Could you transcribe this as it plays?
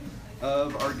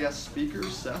of our guest speaker,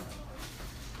 Seth.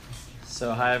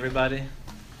 So, hi everybody.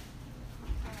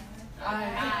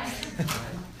 Hi.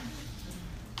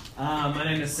 My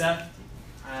name is Seth.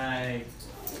 I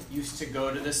used to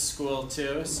go to this school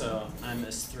too, so I'm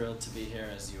as thrilled to be here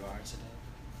as you are today.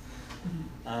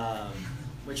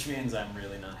 Which means I'm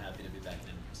really not happy to be back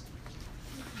in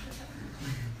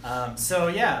person. So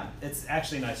yeah, it's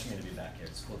actually nice for me to be back here.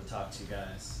 It's cool to talk to you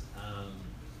guys.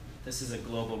 This is a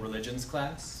global religions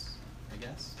class, I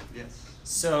guess. Yes.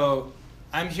 So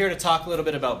I'm here to talk a little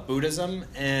bit about Buddhism,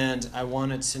 and I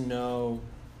wanted to know,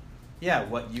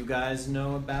 what you guys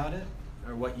know about it,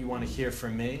 or what you want to hear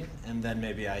from me, and then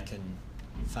maybe I can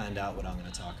find out what I'm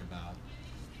going to talk about.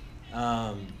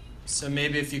 So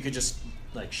maybe if you could just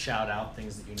shout out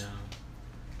things that you know,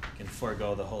 you can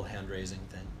forego the whole hand-raising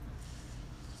thing.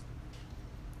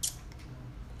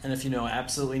 And if you know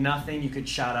absolutely nothing, you could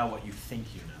shout out what you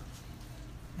think you know.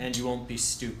 And you won't be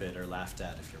stupid or laughed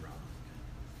at if you're wrong.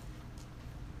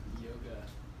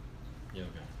 Yoga.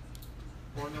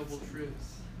 Four Noble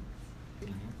Truths.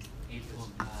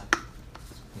 Eightfold Path.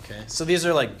 Okay, so these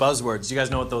are buzzwords. Do you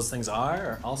guys know what those things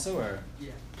are or?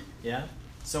 Yeah. Yeah?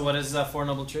 So what is Four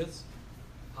Noble Truths?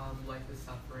 Life is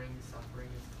suffering. Suffering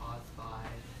is caused by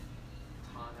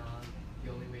Tana.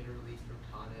 The only way to release from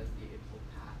Tana is the Eightfold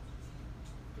Path.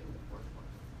 Get the fourth one.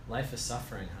 Life is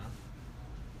suffering, huh?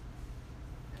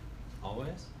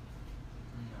 Always?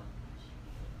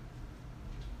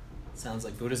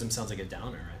 No. Buddhism sounds like a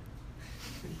downer, right?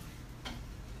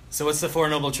 So what's the Four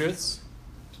Noble Truths?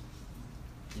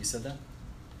 You said that?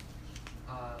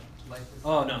 Life is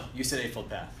Oh, no. You said Eightfold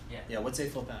Path. Yeah. Yeah, what's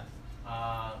Eightfold Path?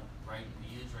 Right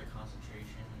views, right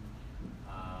concentration,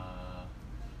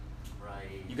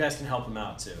 right... You guys can help him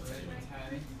out, too.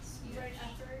 Right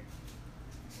effort.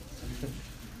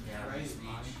 Yeah, right speech,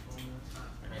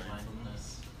 right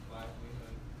mindfulness.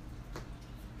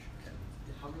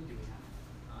 How many do we have?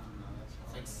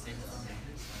 It's like 6.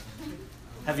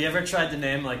 Have you ever tried to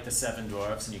name the 7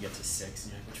 dwarfs and you get to 6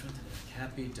 and you're like, which one did I?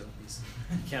 Happy, Dopey.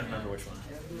 You can't remember which one.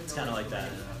 It's kind of like that.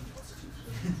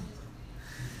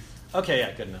 Okay,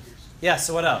 yeah, good enough. Yeah,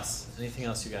 so what else? Anything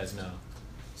else you guys know?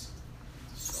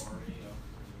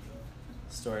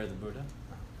 Story of the Buddha?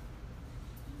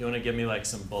 You want to give me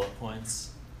some bullet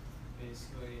points?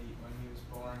 Basically, when he was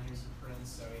born, he was a prince,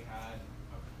 so he had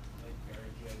a very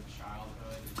good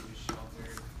childhood. He was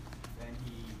sheltered. Then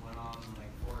he went on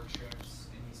 4 trips,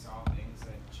 and he saw things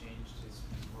that changed his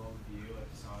worldview.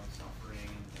 He saw suffering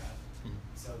and death.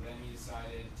 So then he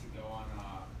decided to go on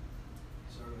a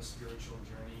sort of a spiritual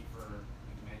journey for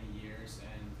many years,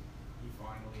 and he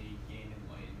finally gained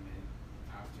enlightenment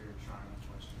after trying a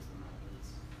bunch of different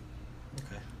methods.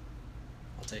 Okay.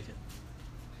 I'll take it.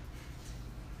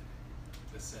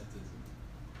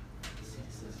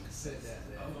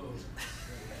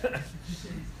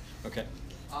 Okay.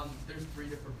 There's 3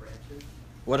 different branches.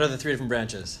 What are the 3 different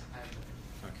branches? I have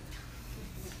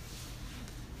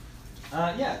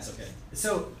Okay. Yeah, it's okay.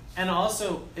 So, and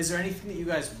also, is there anything that you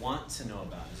guys want to know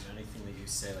about? Is there anything that you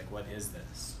say, what is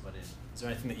this? Is there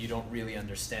anything that you don't really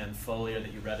understand fully or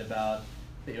that you read about,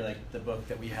 that you're the book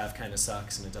that we have kind of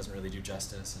sucks and it doesn't really do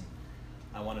justice, and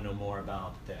I want to know more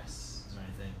about this? Is there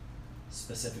anything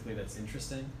specifically that's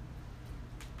interesting?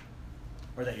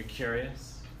 Or that you're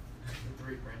curious? The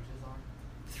 3 branches are.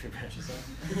 3 branches are?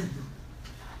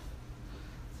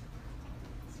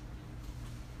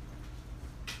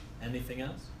 Anything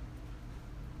else?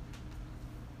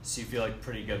 So you feel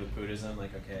pretty good with Buddhism?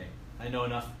 Okay, I know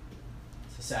enough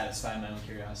to satisfy my own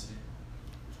curiosity.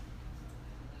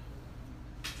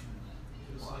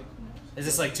 Is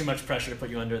this too much pressure to put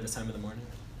you under at this time of the morning?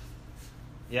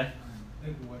 Yeah?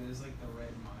 What is the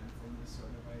right mindfulness sort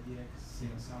of idea? Because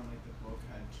it sounded like the book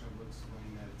had trouble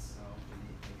explaining that itself, and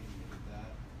it admitted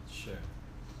that. Sure.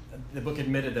 The book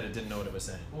admitted that it didn't know what it was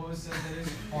saying. Well, it said that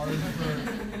it's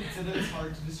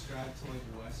hard to describe to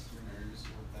Westerners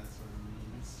what that sort of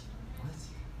means. What?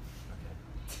 Okay.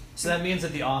 So that means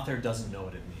that the author doesn't know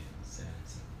what it means.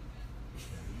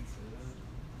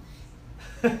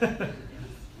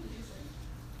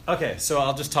 Okay, so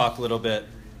I'll just talk a little bit.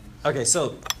 Okay,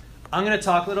 so I'm going to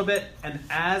talk a little bit, and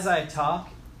as I talk,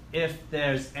 if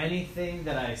there's anything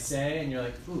that I say and you're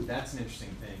ooh, that's an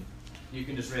interesting thing, you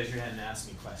can just raise your hand and ask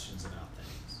me questions about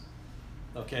things.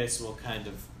 Okay, so we'll kind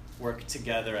of work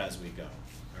together as we go,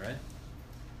 all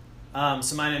right?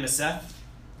 So my name is Seth.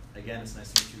 Again, it's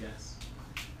nice to meet you guys.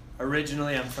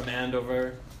 Originally, I'm from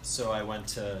Andover, so I went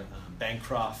to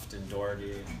Bancroft and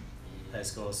Doherty High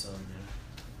School, so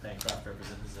Bancroft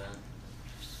represents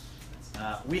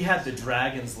that. We had the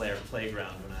Dragon's Lair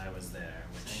playground when I was there,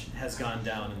 which has gone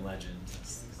down in legend.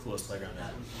 coolest playground That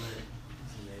ever. was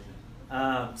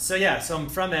lit. So I'm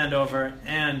from Andover,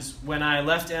 and when I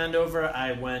left Andover,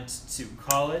 I went to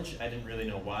college. I didn't really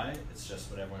know why. It's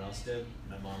just what everyone else did.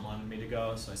 My mom wanted me to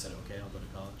go, so I said, okay, I'll go to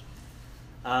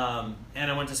college.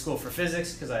 And I went to school for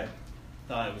physics because I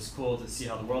thought it was cool to see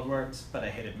how the world worked, but I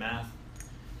hated math.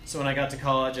 So when I got to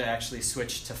college, I actually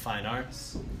switched to fine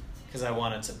arts because I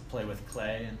wanted to play with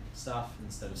clay and stuff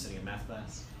instead of sitting in math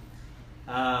class.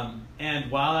 And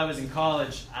while I was in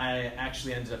college, I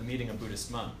actually ended up meeting a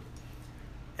Buddhist monk.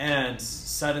 And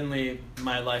suddenly,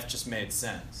 my life just made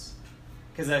sense.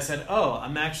 Because I said, oh,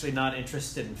 I'm actually not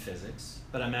interested in physics,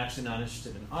 but I'm actually not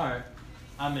interested in art.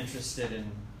 I'm interested in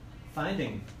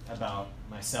finding about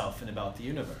myself and about the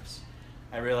universe.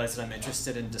 I realized that I'm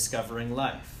interested in discovering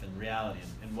life and reality.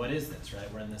 And what is this,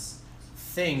 right? We're in this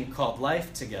thing called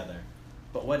life together.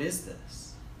 But what is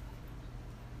this?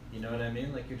 You know what I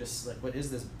mean? Like, you're just like, what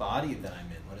is this body that I'm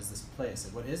in? What is this place?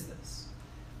 Like, what is this?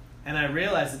 And I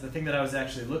realized that the thing that I was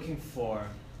actually looking for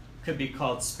could be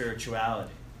called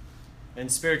spirituality.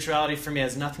 And spirituality for me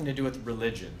has nothing to do with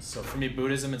religion. So for me,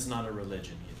 Buddhism is not a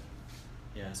religion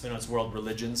either. Yeah, so I know it's World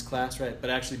Religions class, right? But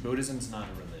actually, Buddhism is not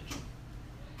a religion.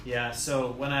 Yeah,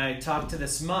 so when I talked to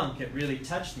this monk, it really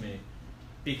touched me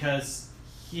because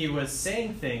he was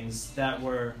saying things that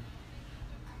were,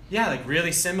 like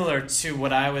really similar to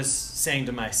what I was saying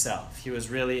to myself. He was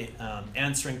really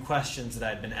answering questions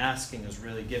that I'd been asking. He was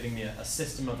really giving me a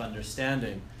system of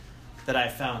understanding that I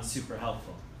found super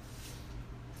helpful.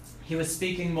 He was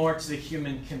speaking more to the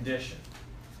human condition.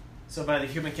 So by the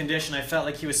human condition, I felt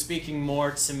like he was speaking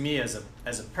more to me as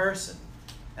a person,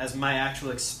 as my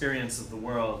actual experience of the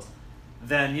world,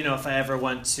 than, if I ever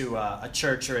went to a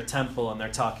church or a temple and they're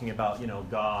talking about,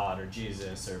 God or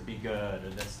Jesus or be good or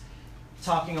this.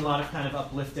 Talking a lot of kind of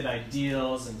uplifted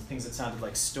ideals and things that sounded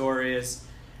like stories,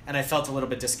 and I felt a little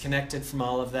bit disconnected from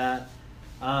all of that.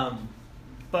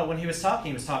 But when he was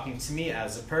talking to me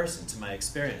as a person, to my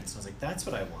experience. I was like, that's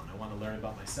what I want. I want to learn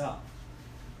about myself.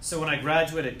 So when I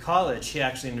graduated college, he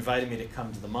actually invited me to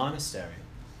come to the monastery.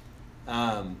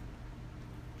 And,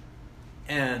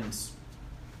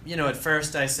 at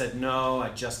first I said, no, I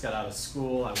just got out of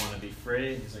school. I want to be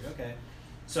free. And he's like, okay.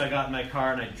 So I got in my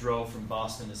car and I drove from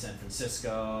Boston to San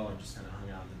Francisco and just kind of hung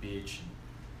out on the beach and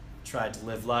tried to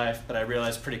live life. But I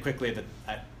realized pretty quickly that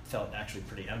I felt actually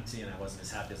pretty empty and I wasn't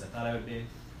as happy as I thought I would be.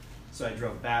 So I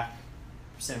drove back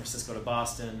from San Francisco to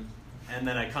Boston, and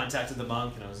then I contacted the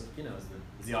monk and I was,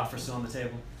 is the offer still on the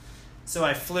table? So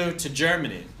I flew to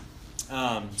Germany.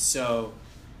 So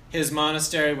his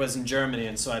monastery was in Germany,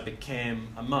 and so I became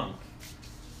a monk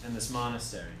in this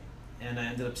monastery. And I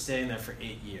ended up staying there for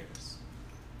 8 years.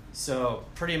 So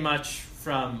pretty much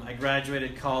I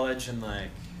graduated college in May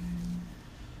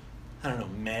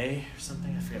or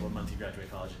something. I forget what month you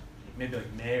graduate college. Maybe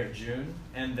like May or June.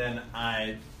 And then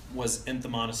I was in the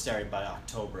monastery by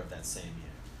October of that same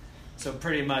year. So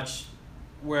pretty much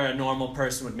where a normal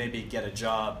person would maybe get a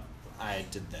job, I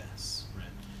did this. Right?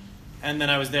 And then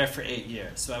I was there for 8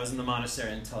 years. So I was in the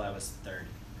monastery until I was 30.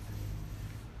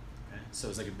 Okay? So it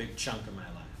was like a big chunk of my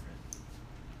life.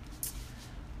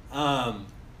 Right?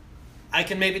 I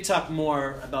can maybe talk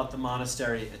more about the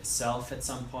monastery itself at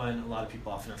some point. A lot of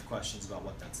people often have questions about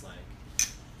what that's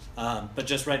like. But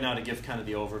just right now to give kind of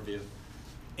the overview.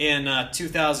 In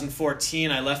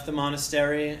 2014, I left the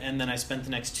monastery, and then I spent the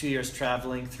next 2 years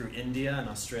traveling through India and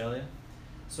Australia.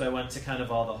 So I went to kind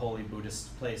of all the holy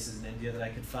Buddhist places in India that I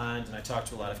could find, and I talked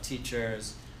to a lot of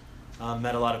teachers,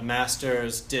 met a lot of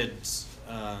masters, did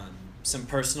some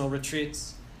personal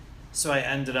retreats. So I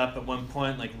ended up at one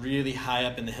point like really high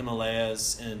up in the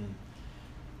Himalayas in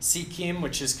Sikkim,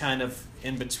 which is kind of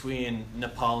in between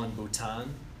Nepal and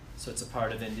Bhutan. So it's a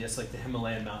part of India. So like the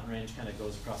Himalayan mountain range kind of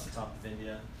goes across the top of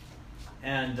India.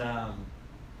 And I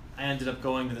ended up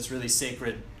going to this really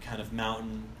sacred kind of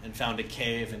mountain and found a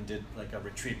cave and did like a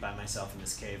retreat by myself in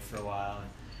this cave for a while. And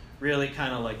really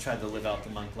kind of like tried to live out the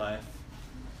monk life.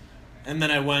 And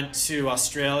then I went to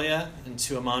Australia and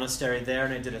to a monastery there,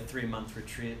 and I did a 3-month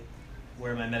retreat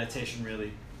where my meditation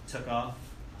really took off.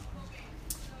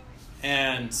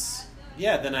 And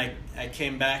then I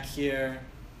came back here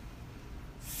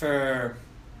for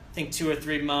I think 2 or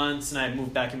 3 months, and I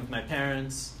moved back in with my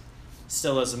parents,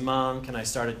 still as a monk, and I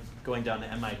started going down to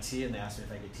MIT, and they asked me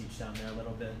if I could teach down there a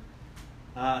little bit.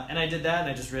 And I did that,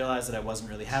 and I just realized that I wasn't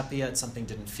really happy yet, something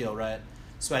didn't feel right.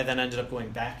 So I then ended up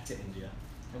going back to India.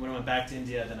 And when I went back to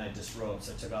India, then I disrobed,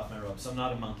 so I took off my robe. So I'm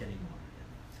not a monk anymore.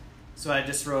 So I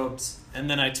disrobed, and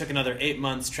then I took another 8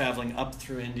 months traveling up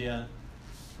through India,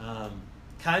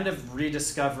 kind of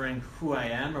rediscovering who I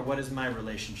am or what is my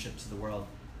relationship to the world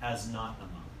as not a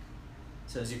monk.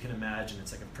 So as you can imagine,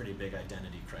 it's like a pretty big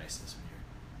identity crisis when you're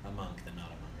a monk than not a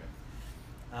monk,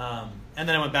 right? And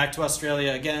then I went back to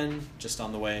Australia again, just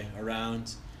on the way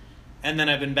around. And then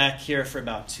I've been back here for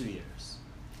about 2 years.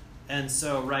 And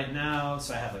so right now,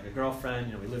 so I have like a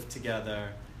girlfriend, we live together.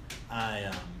 I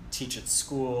teach at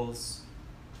schools.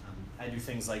 I do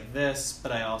things like this,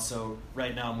 but I also,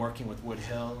 right now I'm working with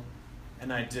Woodhill,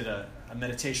 and I did a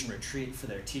meditation retreat for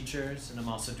their teachers, and I'm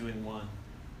also doing one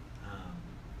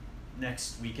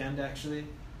next weekend, actually,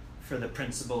 for the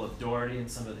principal of Doherty and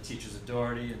some of the teachers of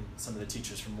Doherty and some of the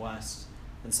teachers from West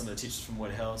and some of the teachers from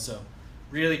Woodhill. So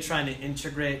really trying to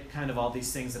integrate kind of all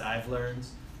these things that I've learned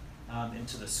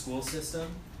into the school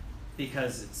system,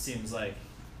 because it seems like,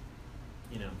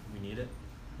 we need it,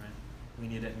 right? We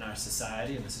need it in our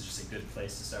society, and this is just a good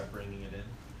place to start bringing it in.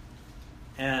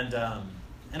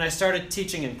 And I started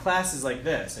teaching in classes like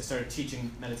this. I started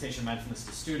teaching meditation mindfulness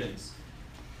to students.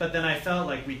 But then I felt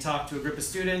like we talked to a group of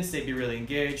students, they'd be really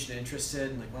engaged and interested,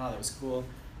 and like, wow, that was cool.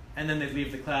 And then they'd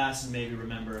leave the class and maybe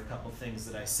remember a couple things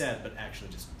that I said, but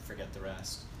actually just forget the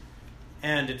rest.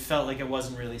 And it felt like it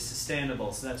wasn't really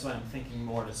sustainable, so that's why I'm thinking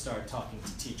more to start talking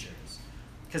to teachers.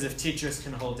 Because if teachers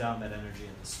can hold down that energy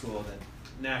in the school, then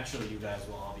naturally you guys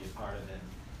will all be a part of it.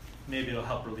 Maybe it'll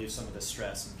help relieve some of the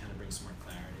stress and kind of bring some more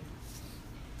clarity.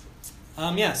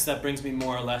 Yes, that brings me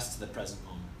more or less to the present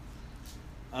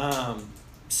moment.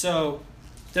 So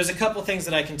there's a couple things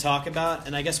that I can talk about,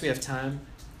 and I guess we have time.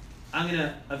 I'm going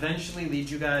to eventually lead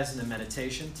you guys in a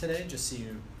meditation today, just so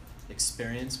you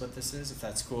experience what this is, if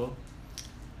that's cool.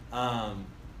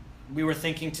 We were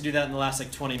thinking to do that in the last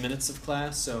 20 minutes of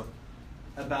class, so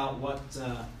about what,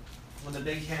 when the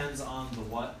big hand's on the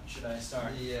what, should I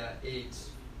start? The 8. Okay.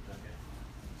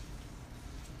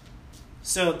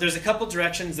 So there's a couple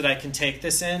directions that I can take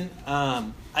this in.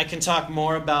 I can talk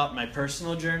more about my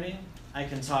personal journey. I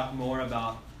can talk more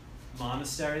about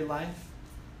monastery life.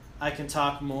 I can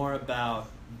talk more about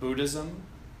Buddhism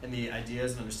and the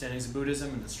ideas and understandings of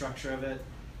Buddhism and the structure of it.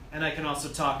 And I can also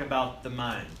talk about the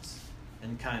mind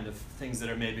and kind of things that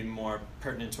are maybe more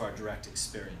pertinent to our direct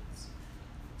experience.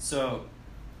 So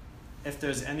if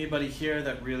there's anybody here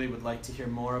that really would like to hear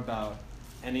more about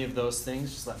any of those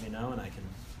things, just let me know and I can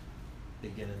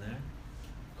begin in there.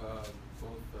 Both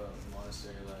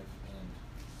monastery life and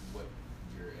what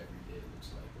your everyday looks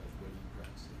like what do you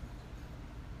practice?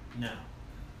 No.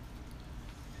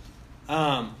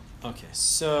 Okay,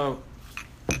 so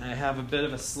I have a bit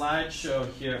of a slideshow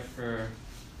here for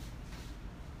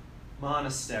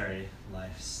monastery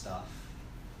life stuff.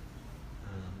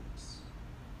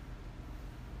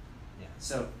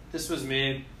 So this was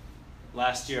me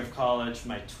last year of college,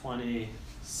 my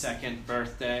 22nd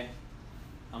birthday.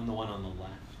 I'm the one on the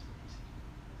left.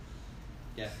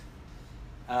 Yeah.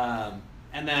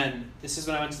 And then this is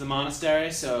when I went to the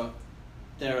monastery, so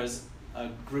there was a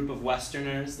group of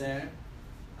Westerners there.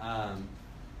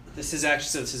 This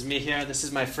is me here. This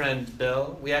is my friend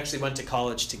Bill. We actually went to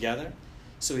college together.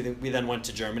 So we then went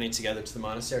to Germany together to the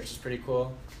monastery, which is pretty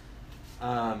cool.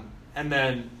 And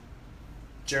then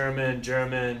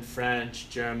German, French,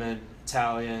 German,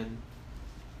 Italian,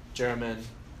 German.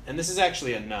 And this is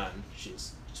actually a nun.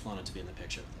 She's just wanted to be in the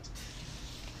picture with us.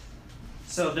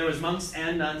 So there was monks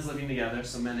and nuns living together,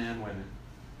 so men and women.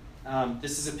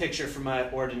 This is a picture from my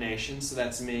ordination, so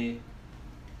that's me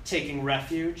taking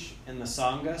refuge in the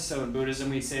Sangha. So in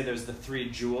Buddhism we say there's the 3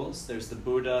 jewels. There's the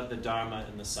Buddha, the Dharma,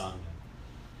 and the Sangha.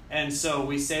 And so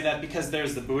we say that because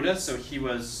there's the Buddha, so he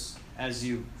was, as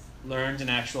you learned, an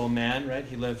actual man, right?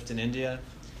 He lived in India.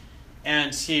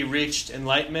 And he reached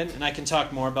enlightenment, and I can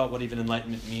talk more about what even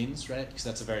enlightenment means, right? Because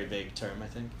that's a very vague term, I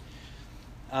think.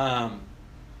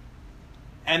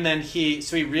 And then he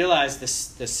realized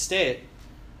this state,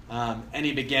 and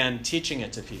he began teaching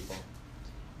it to people.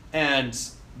 And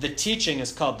the teaching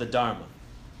is called the Dharma.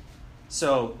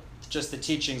 So just the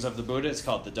teachings of the Buddha is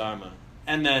called the Dharma.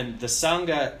 And then the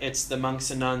Sangha, it's the monks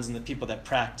and nuns and the people that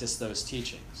practice those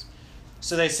teachings.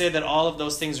 So they say that all of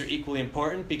those things are equally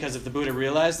important, because if the Buddha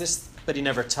realized this, but he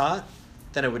never taught,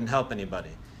 then it wouldn't help anybody.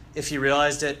 If he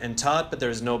realized it and taught, but there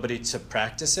was nobody to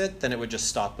practice it, then it would just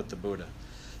stop with the Buddha.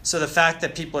 So the fact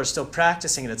that people are still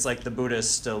practicing it, it's like the Buddha is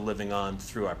still living on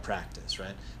through our practice,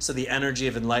 right? So the energy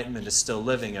of enlightenment is still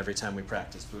living every time we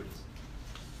practice Buddhism.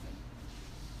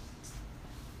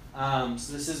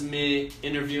 So this is me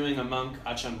interviewing a monk,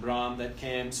 Ajahn Brahm, that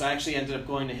came. So I actually ended up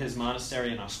going to his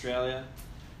monastery in Australia.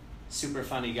 Super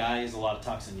funny guy. He has a lot of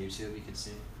talks on YouTube, you can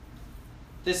see.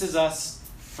 This is us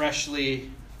freshly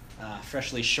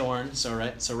shorn, so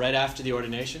right after the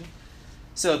ordination.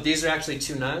 So these are actually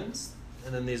 2 nuns,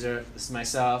 and then this is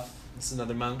myself, this is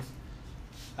another monk.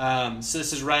 So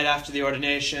this is right after the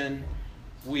ordination,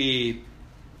 we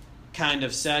kind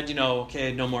of said, you know,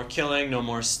 okay, no more killing, no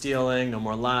more stealing, no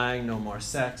more lying, no more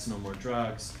sex, no more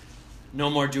drugs, no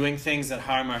more doing things that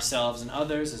harm ourselves and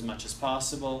others as much as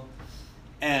possible.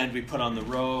 And we put on the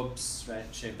robes, right,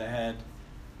 shaved the head,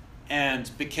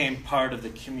 and became part of the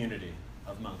community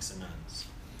of monks and nuns.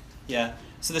 Yeah,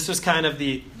 so this was kind of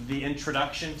the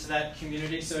introduction to that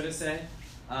community, so to say.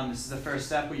 This is the first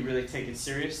step where you really take it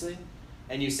seriously,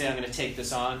 and you say, I'm going to take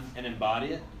this on and embody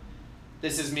it.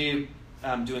 This is me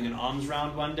doing an alms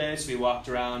round one day, so we walked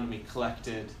around and we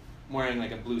collected, I'm wearing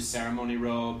like a blue ceremony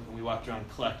robe, and we walked around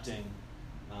collecting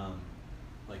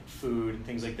like food and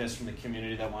things like this from the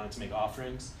community that wanted to make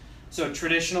offerings. So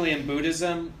traditionally in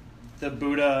Buddhism, the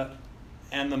Buddha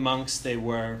and the monks, they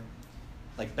were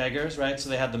like beggars, right? So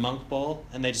they had the monk bowl,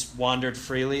 and they just wandered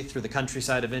freely through the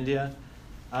countryside of India.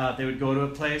 They would go to a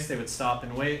place, they would stop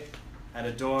and wait at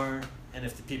a door, and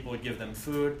if the people would give them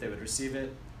food, they would receive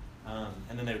it.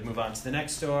 And then they would move on to the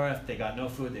next door. If they got no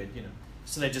food, they'd,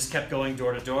 so they just kept going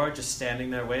door to door, just standing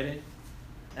there waiting.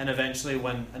 And eventually,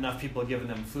 when enough people had given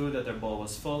them food that their bowl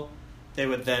was full, they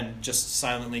would then just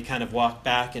silently kind of walk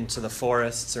back into the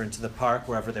forests or into the park,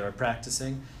 wherever they were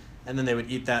practicing. And then they would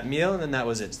eat that meal, and then that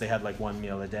was it. So they had like one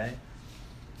meal a day.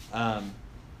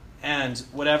 And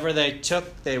whatever they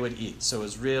took, they would eat. So it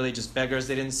was really just beggars.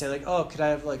 They didn't say like, oh, could I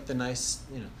have like the nice,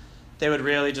 They would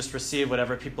really just receive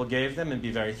whatever people gave them and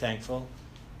be very thankful,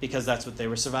 because that's what they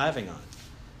were surviving on.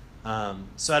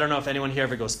 So I don't know if anyone here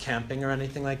ever goes camping or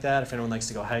anything like that, if anyone likes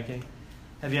to go hiking.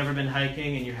 Have you ever been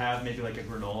hiking and you have maybe like a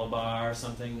granola bar or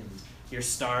something, and you're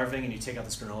starving and you take out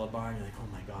this granola bar and you're like, oh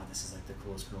my God, this is like the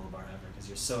coolest granola bar ever, because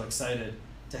you're so excited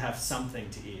to have something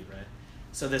to eat, right?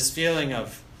 So this feeling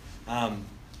of,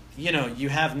 you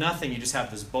have nothing, you just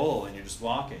have this bowl and you're just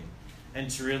walking. And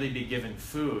to really be given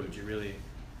food,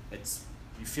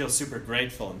 you feel super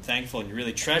grateful and thankful, and you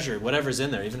really treasure whatever's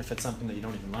in there, even if it's something that you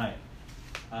don't even like.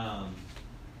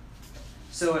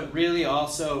 So it really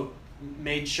also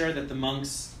made sure that the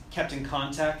monks kept in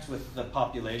contact with the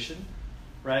population,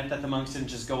 right? That the monks didn't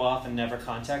just go off and never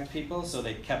contact people, so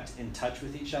they kept in touch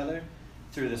with each other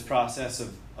through this process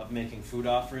of making food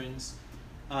offerings.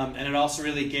 And it also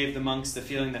really gave the monks the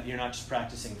feeling that you're not just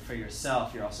practicing for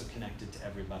yourself, you're also connected to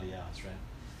everybody else, right?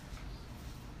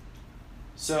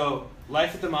 So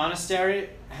life at the monastery,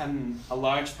 and a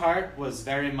large part, was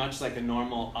very much like a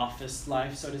normal office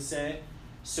life, so to say.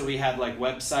 So we had like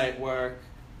website work.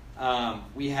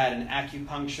 We had an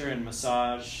acupuncture and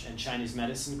massage and Chinese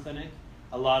medicine clinic.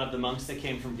 A lot of the monks that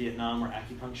came from Vietnam were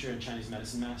acupuncture and Chinese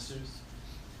medicine masters.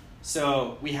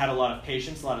 So we had a lot of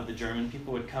patients. A lot of the German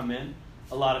people would come in.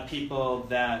 A lot of people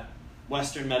that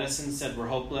Western medicine said were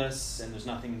hopeless and there's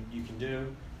nothing you can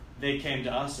do. They came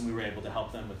to us and we were able to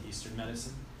help them with Eastern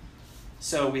medicine.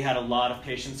 So we had a lot of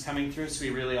patients coming through, so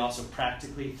we really also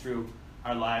practically, through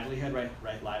our livelihood,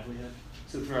 right livelihood,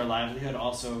 so through our livelihood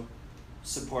also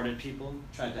supported people,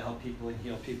 tried to help people and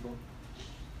heal people.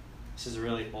 This is a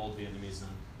really old Vietnamese nun.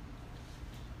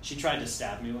 She tried to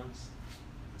stab me once.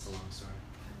 It's a long story.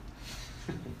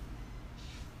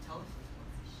 Tell us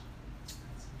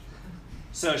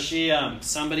this So she,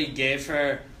 somebody gave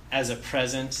her as a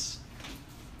present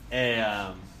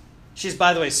she's,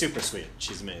 by the way, super sweet.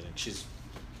 She's amazing. She's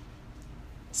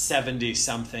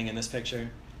 70-something in this picture.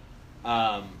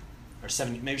 Or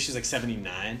 70, maybe she's like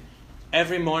 79.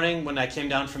 Every morning when I came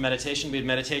down for meditation, we had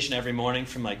meditation every morning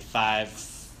from like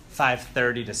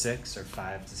 5:30 to 6, or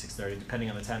 5 to 6:30,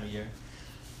 depending on the time of year.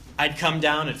 I'd come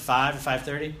down at 5 or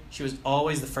 5:30. She was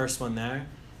always the first one there.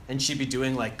 And she'd be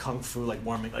doing like kung fu, like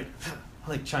warming,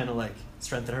 like trying to like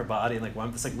strengthen her body and like warm.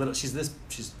 It's like little. She's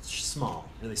small,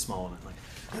 really small woman,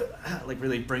 like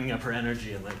really bringing up her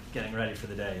energy and like getting ready for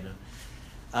the day,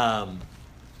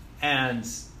 And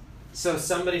so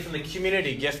somebody from the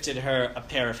community gifted her a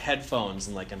pair of headphones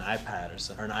and like an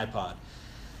iPad or an iPod,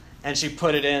 and she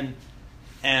put it in,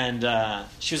 and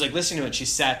she was like listening to it. She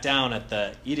sat down at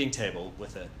the eating table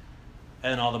with it,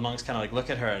 and all the monks kind of like look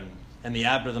at her, and the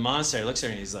abbot of the monastery looks at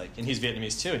her and he's like, and he's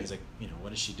Vietnamese too, and he's like,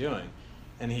 what is she doing?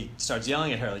 And he starts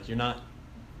yelling at her, like, you're not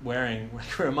wearing,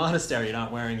 we're a monastery, you're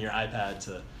not wearing your iPad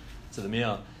to the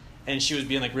meal. And she was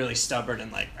being like really stubborn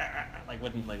and like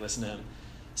wouldn't like listen to him.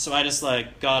 So I just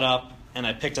like got up and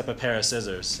I picked up a pair of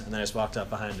scissors, and then I just walked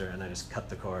up behind her and I just cut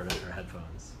the cord of her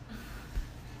headphones.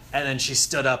 And then she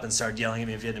stood up and started yelling at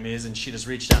me in Vietnamese, and she just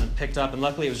reached down and picked up, and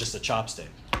luckily it was just a chopstick.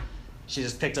 She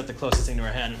just picked up the closest thing to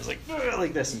her hand and was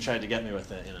like this and tried to get me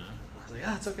with it, I was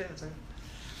like, it's okay, it's okay.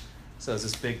 So it's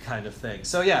this big kind of thing.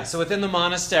 So yeah, so within the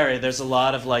monastery, there's a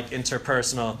lot of like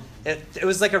interpersonal, it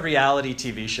was like a reality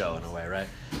TV show in a way, right?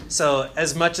 So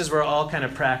as much as we're all kind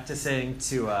of practicing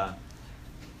to,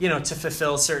 to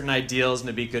fulfill certain ideals and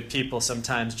to be good people,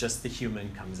 sometimes just the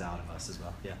human comes out of us as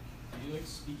well. Yeah. Do you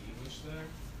speak English there?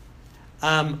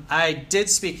 I did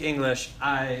speak English.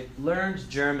 I learned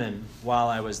German while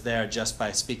I was there just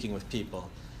by speaking with people.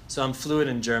 So I'm fluent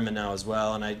in German now as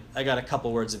well, and I got a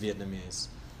couple words of Vietnamese.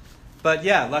 But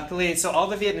yeah, luckily, so all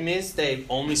the Vietnamese, they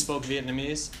only spoke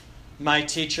Vietnamese. My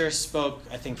teacher spoke,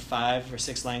 I think, 5 or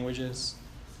 6 languages.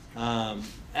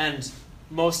 And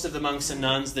most of the monks and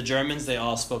nuns, the Germans, they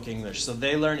all spoke English. So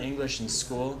they learn English in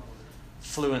school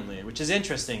fluently, which is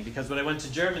interesting because when I went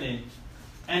to Germany,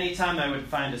 anytime I would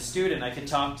find a student, I could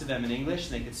talk to them in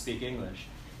English and they could speak English.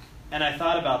 And I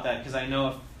thought about that because I know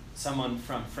if someone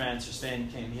from France or Spain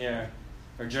came here,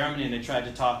 or Germany, and they tried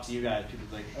to talk to you guys, people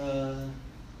would be like,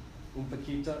 un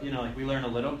poquito, we learn a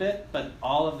little bit, but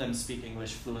all of them speak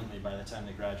English fluently by the time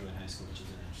they graduate high school, which is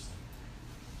interesting.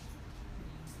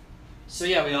 So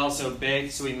yeah, we also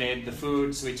baked, so we made the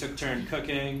food, so we took turn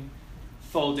cooking,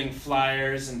 folding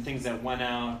flyers and things that went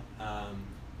out.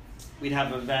 We'd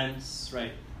have events,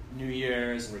 right, New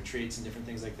Year's and retreats and different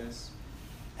things like this.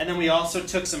 And then we also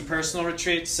took some personal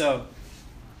retreats, so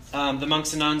the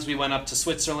monks and nuns, we went up to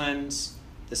Switzerland.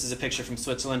 This is a picture from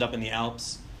Switzerland up in the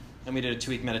Alps. And we did a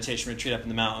 2-week meditation retreat up in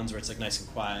the mountains where it's like nice and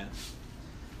quiet.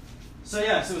 So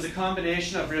yeah, so it was a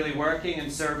combination of really working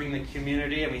and serving the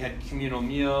community, and we had communal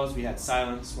meals, we had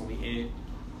silence when we ate.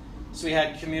 So we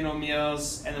had communal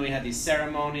meals, and then we had these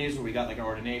ceremonies where we got like our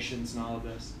ordinations and all of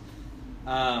this.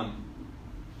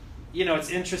 It's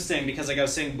interesting because like I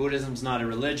was saying, Buddhism's not a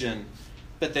religion,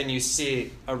 but then you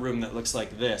see a room that looks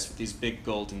like this with these big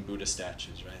golden Buddha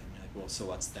statues, right? And you're like, well, so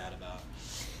what's that about?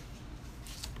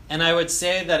 And I would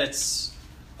say that it's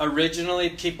originally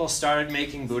people started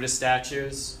making Buddha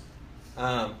statues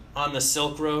on the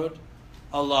Silk Road.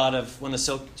 Do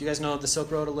you guys know the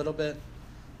Silk Road a little bit?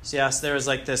 So yes, there was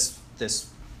like this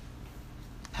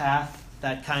path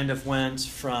that kind of went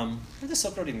from, where did the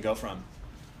Silk Road even go from?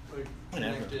 Like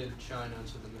connected China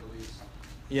to the Middle East.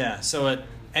 Yeah, so it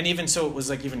was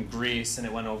like even Greece, and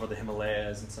it went over the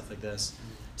Himalayas and stuff like this.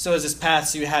 So as this path,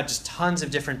 so you had just tons of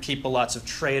different people, lots of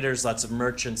traders, lots of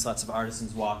merchants, lots of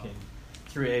artisans walking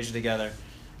through Asia together.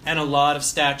 And a lot of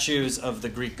statues of the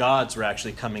Greek gods were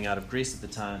actually coming out of Greece at the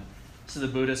time. So the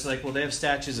Buddhists were like, well, they have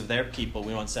statues of their people.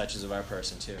 We want statues of our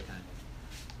person too,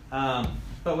 kind of.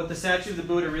 But what the statue of the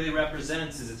Buddha really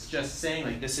represents is it's just saying,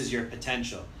 like, this is your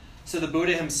potential. So the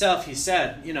Buddha himself, he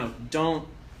said,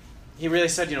 he really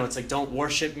said, it's like, don't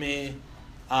worship me.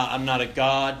 I'm not a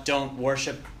god. Don't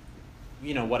worship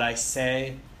what I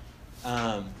say.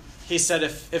 He said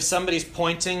if somebody's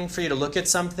pointing for you to look at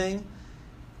something,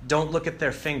 don't look at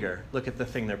their finger. Look at the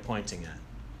thing they're pointing at.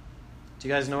 Do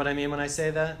you guys know what I mean when I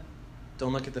say that?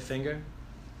 Don't look at the finger.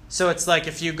 So it's like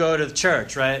if you go to the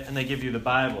church, right, and they give you the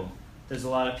Bible, there's a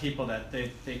lot of people that they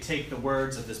take the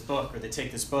words of this book, or they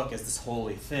take this book as this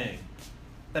holy thing.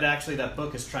 But actually that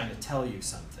book is trying to tell you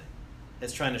something.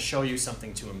 It's trying to show you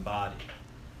something to embody.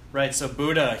 Right, so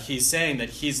Buddha, he's saying that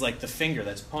he's like the finger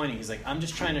that's pointing. He's like, I'm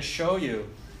just trying to show you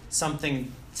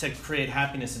something to create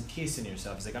happiness and peace in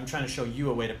yourself. He's like, I'm trying to show you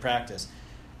a way to practice.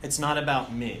 It's not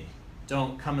about me.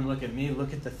 Don't come and look at me.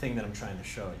 Look at the thing that I'm trying to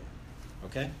show you.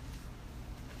 Okay?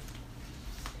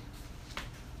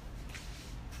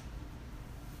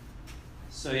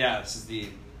 So yeah, this is the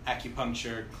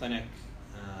acupuncture clinic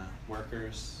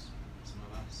workers, some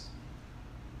of us.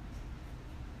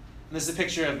 And this is a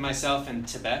picture of myself in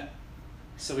Tibet.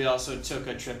 So we also took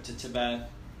a trip to Tibet.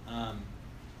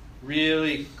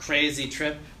 Really crazy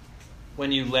trip.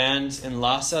 When you land in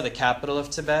Lhasa, the capital of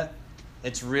Tibet,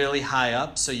 it's really high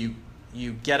up. So you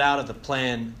get out of the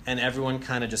plane and everyone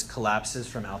kind of just collapses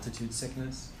from altitude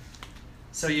sickness.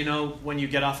 So when you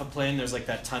get off a plane, there's like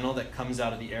that tunnel that comes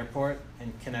out of the airport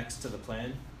and connects to the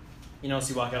plane. So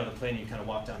you walk out of the plane and you kind of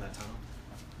walk down that tunnel.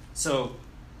 So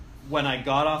when I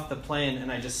got off the plane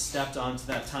and I just stepped onto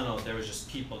that tunnel, there was just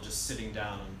people just sitting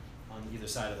down on either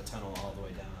side of the tunnel all the way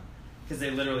down. Because they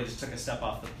literally just took a step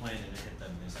off the plane and it hit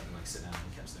them and they just had to like sit down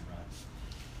and catch their breath.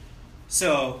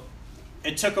 So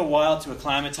it took a while to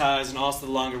acclimatize, and also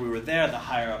the longer we were there, the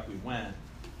higher up we went.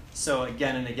 So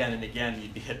again and again and again,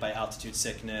 you'd be hit by altitude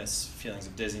sickness, feelings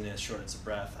of dizziness, shortness of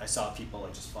breath. I saw people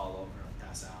like just fall over and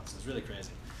pass out. So it was really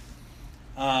crazy.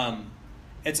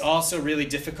 It's also really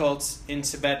difficult in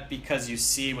Tibet because you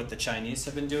see what the Chinese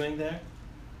have been doing there,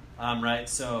 right?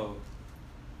 So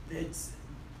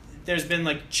there's been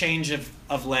like change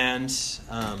of land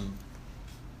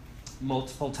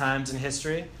multiple times in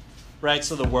history, right?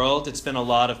 So the world, it's been a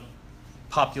lot of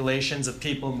populations of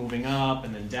people moving up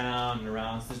and then down and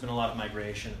around. So there's been a lot of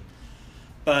migration.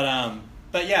 But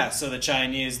yeah, so the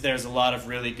Chinese, there's a lot of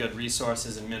really good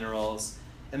resources and minerals.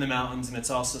 in the mountains, and it's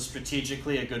also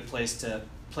strategically a good place to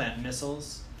plant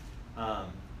missiles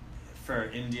for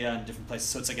India and different places.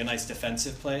 So it's like a nice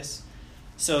defensive place.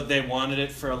 So they wanted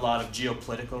it for a lot of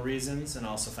geopolitical reasons and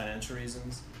also financial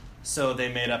reasons. So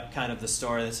they made up kind of the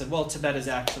story that said, well, Tibet is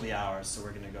actually ours, so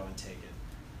we're going to go and take it.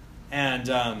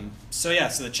 And so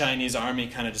the Chinese army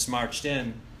kind of just marched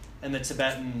in, and the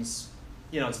Tibetans,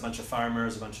 it's a bunch of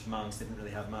farmers, a bunch of monks, they didn't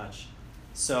really have much.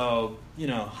 So,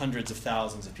 hundreds of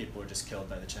thousands of people were just killed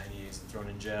by the Chinese and thrown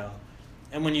in jail.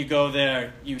 And when you go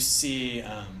there, you see,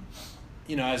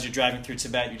 as you're driving through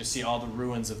Tibet, you just see all the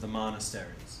ruins of the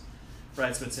monasteries,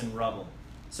 right? So it's in rubble.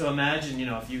 So imagine,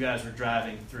 if you guys were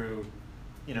driving through,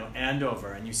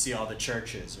 Andover, and you see all the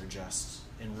churches are just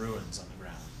in ruins on the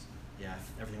ground. Yeah,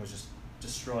 if everything was just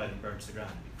destroyed and burned to the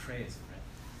ground, it'd be crazy, right?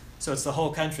 So it's the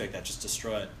whole country like that, just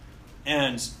destroyed.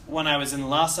 And when I was in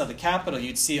Lhasa, the capital,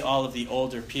 you'd see all of the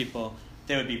older people.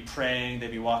 They would be praying,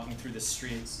 they'd be walking through the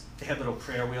streets. They had little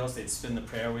prayer wheels, they'd spin the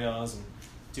prayer wheels and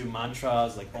do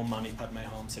mantras like Om Mani Padme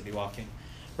Hum, so they'd be walking,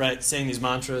 right, saying these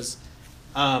mantras.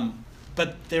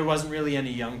 But there wasn't really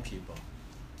any young people.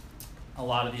 A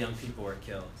lot of the young people were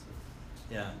killed.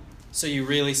 Yeah. So you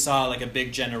really saw like a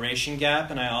big generation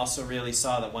gap, and I also really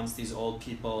saw that once these old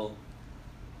people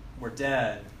were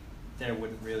dead, there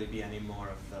wouldn't really be any more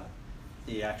of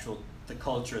the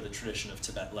culture, the tradition of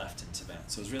Tibet left in Tibet.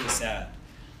 So it was really sad.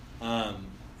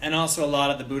 And also a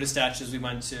lot of the Buddha statues we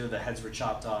went to, the heads were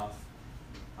chopped off.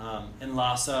 In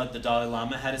Lhasa, the Dalai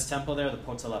Lama had his temple there, the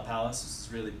Potala Palace. It's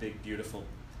this really big, beautiful.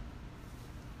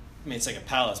 I mean, it's like a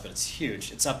palace, but it's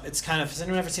huge. It's kind of, has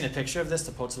anyone ever seen a picture of this,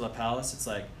 the Potala Palace? It's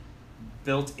like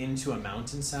built into a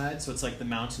mountainside. So it's like the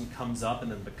mountain comes up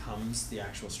and then becomes the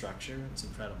actual structure. It's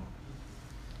incredible.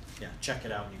 Yeah, check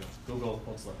it out when you go. Google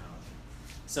Potala Palace.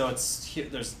 So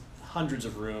there's hundreds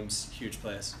of rooms, huge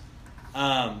place.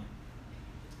 And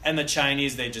the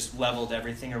Chinese, they just leveled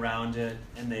everything around it,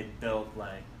 and they built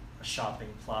like a shopping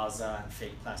plaza and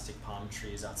fake plastic palm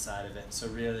trees outside of it. So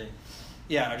really,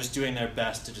 are just doing their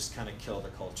best to just kind of kill the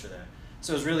culture there.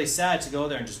 So it was really sad to go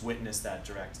there and just witness that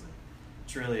directly.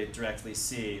 To really directly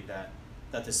see that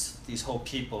these whole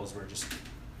peoples were just,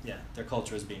 their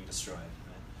culture was being destroyed.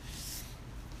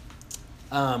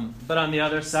 Right? But on the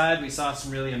other side, we saw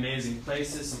some really amazing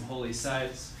places, some holy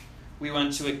sites. We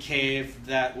went to a cave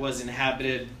that was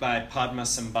inhabited by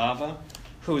Padmasambhava,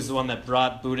 who was the one that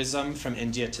brought Buddhism from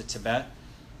India to Tibet.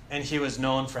 And he was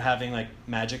known for having like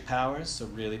magic powers, so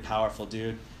really powerful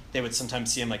dude. They would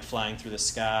sometimes see him like flying through the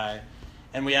sky.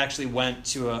 And we actually went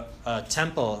to a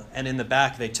temple, and in the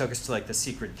back they took us to like the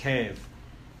secret cave.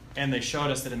 And they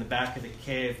showed us that in the back of the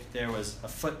cave there was a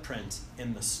footprint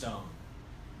in the stone.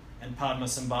 And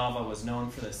Padmasambhava was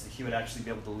known for this, that he would actually be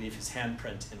able to leave his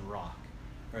handprint in rock,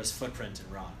 or his footprint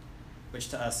in rock, which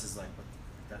to us is like,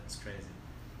 that's crazy.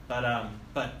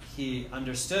 But he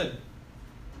understood,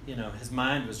 his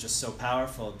mind was just so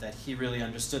powerful that he really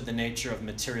understood the nature of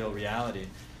material reality.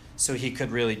 So he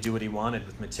could really do what he wanted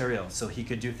with material. So he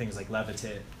could do things like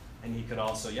levitate, and he could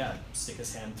also, stick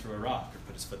his hand through a rock or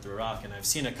put his foot through a rock. And I've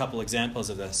seen a couple examples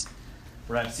of this,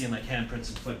 where I've seen like handprints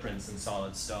and footprints in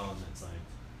solid stone. That's like,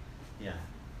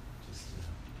 just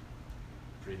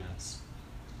pretty nuts.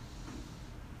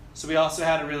 So we also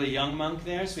had a really young monk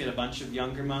there, so we had a bunch of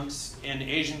younger monks. In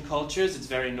Asian cultures, it's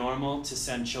very normal to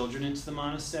send children into the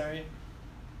monastery.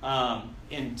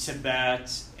 In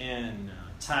Tibet, in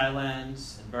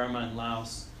Thailand, in Burma, and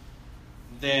Laos,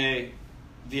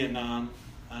 Vietnam,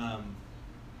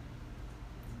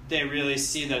 they really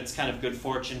see that it's kind of good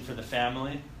fortune for the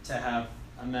family to have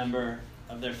a member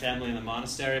of their family in the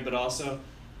monastery, but also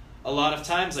a lot of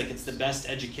times, like, it's the best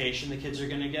education the kids are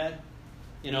going to get.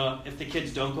 If the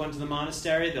kids don't go into the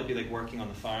monastery, they'll be like working on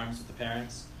the farms with the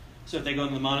parents. So if they go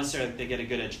into the monastery, they get a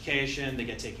good education, they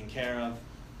get taken care of,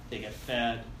 they get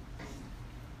fed.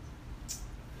 There's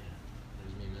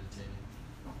me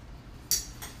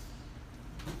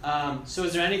meditating. So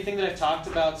is there anything that I've talked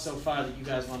about so far that you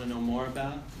guys want to know more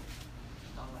about?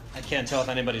 I can't tell if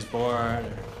anybody's bored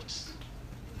or just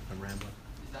I'm rambling.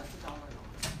 Is that the Dalai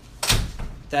Lama?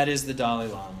 That is the Dalai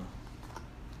Lama.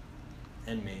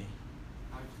 And me.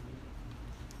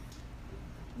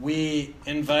 We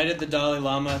invited the Dalai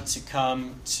Lama to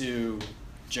come to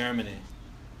Germany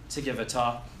to give a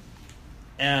talk.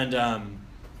 And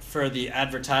for the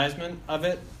advertisement of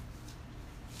it,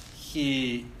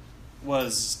 he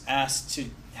was asked to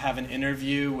have an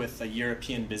interview with a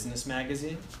European business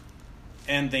magazine.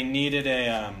 And they needed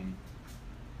my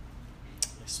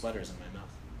sweater's in my mouth.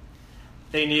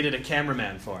 They needed a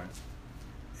cameraman for it.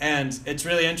 And it's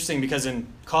really interesting because in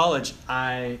college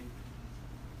I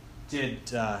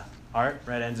did art,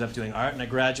 right? I ended up doing art, and I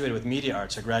graduated with media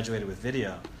arts. I graduated with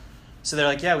video. So they're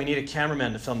like, yeah, we need a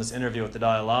cameraman to film this interview with the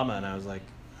Dalai Lama. And I was like,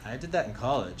 I did that in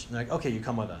college. And they're like, okay, you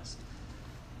come with us.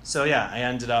 So yeah, I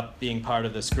ended up being part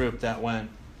of this group that went,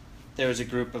 there was a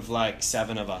group of like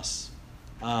 7 of us.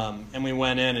 And we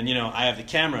went in, and I have the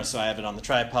camera, so I have it on the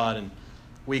tripod, and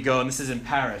we go, and this is in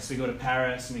Paris. We go to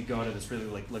Paris, and we go to this really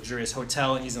like luxurious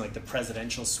hotel, and he's in like the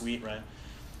presidential suite, right?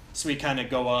 So we kind of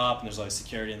go up, and there's like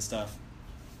security and stuff.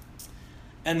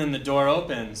 And then the door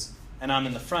opens, and I'm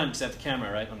in the front because I have the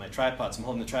camera, right, on my tripod, so I'm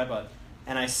holding the tripod.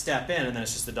 And I step in, and then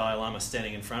it's just the Dalai Lama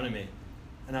standing in front of me.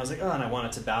 And I was like, oh, and I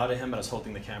wanted to bow to him, but I was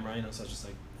holding the camera, so I was just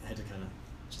like, I had to kind of,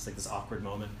 just like this awkward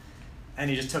moment. And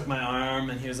he just took my arm,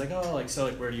 and he was like, oh,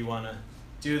 where do you want to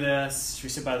do this? Should we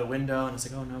sit by the window? And I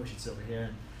was like, oh, no, we should sit over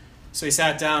here. So we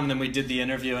sat down, and then we did the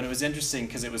interview, and it was interesting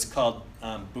because it was called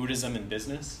Buddhism in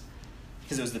Business,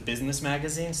 because it was the business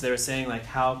magazine. So they were saying, like,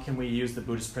 how can we use the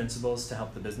Buddhist principles to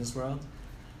help the business world?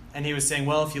 And he was saying,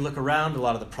 well, if you look around, a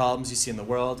lot of the problems you see in the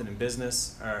world and in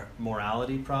business are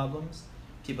morality problems.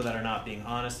 People that are not being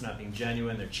honest, not being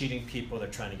genuine, they're cheating people, they're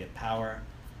trying to get power.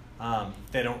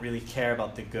 They don't really care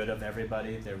about the good of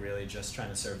everybody. They're really just trying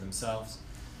to serve themselves.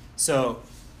 So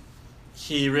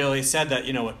he really said that,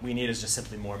 what we need is just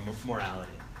simply more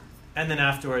morality. And then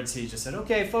afterwards he just said,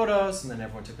 okay, photos, and then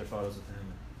everyone took their photos with him.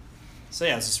 So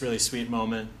yeah, it's this really sweet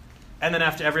moment. And then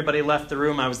after everybody left the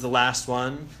room, I was the last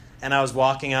one, and I was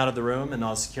walking out of the room, and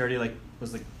all security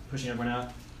was pushing everyone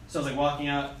out. So I was walking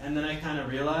out, and then I kind of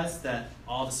realized that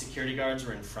all the security guards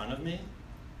were in front of me,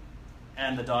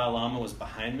 and the Dalai Lama was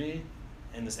behind me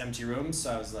in this empty room.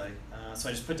 So I was like, so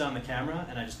I just put down the camera,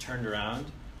 and I just turned around,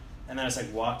 and then I just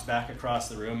walked back across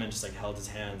the room and just held his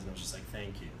hands, and I was just like,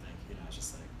 thank you. I was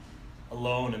just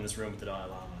alone in this room with the Dalai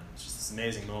Lama. And it was just this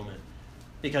amazing moment,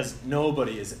 because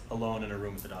nobody is alone in a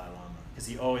room with the Dalai Lama, because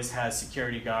he always has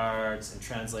security guards and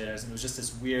translators, and it was just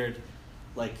this weird,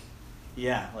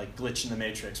 glitch in the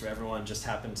matrix where everyone just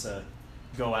happened to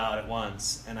go out at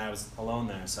once, and I was alone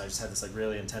there. So I just had this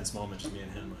really intense moment, just me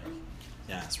and him.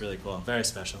 Yeah, it's really cool, very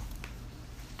special.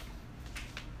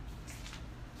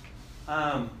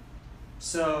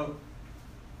 So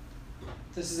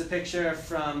this is a picture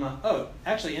from,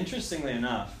 actually, interestingly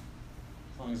enough,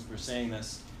 as long as we're saying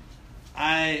this,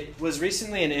 I was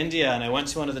recently in India, and I went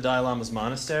to one of the Dalai Lama's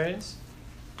monasteries,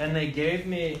 and they gave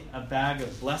me a bag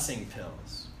of blessing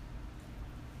pills.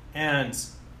 And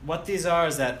what these are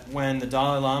is that when the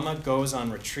Dalai Lama goes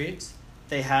on retreat,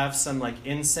 they have some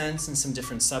incense and some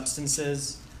different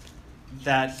substances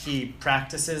that he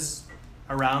practices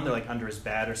around. They're under his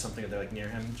bed or something, or they're near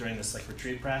him during this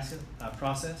retreat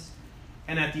process.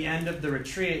 And at the end of the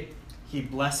retreat, he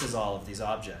blesses all of these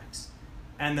objects.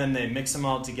 And then they mix them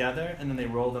all together, and then they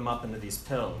roll them up into these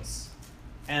pills.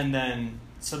 And then,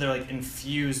 so they're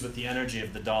infused with the energy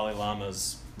of the Dalai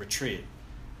Lama's retreat.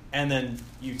 And then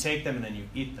you take them and then you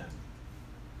eat them.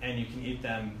 And you can eat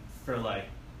them for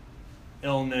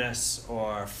illness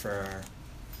or for,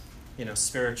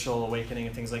 spiritual awakening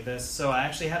and things like this. So I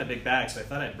actually had a big bag, so I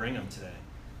thought I'd bring them today.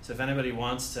 So if anybody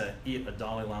wants to eat a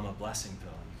Dalai Lama blessing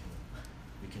pill,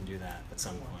 we can do that at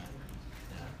some point.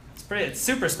 It's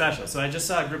super special. So I just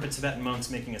saw a group of Tibetan monks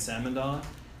making a salmon dollar,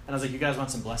 and I was like, you guys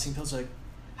want some blessing pills? They're like,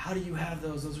 how do you have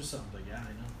those? Those are so, I'm like, yeah,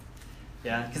 I know.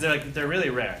 Yeah, because they're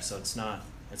really rare, so it's not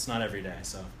every day.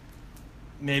 So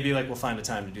maybe we'll find a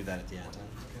time to do that at the end.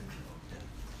 Yeah.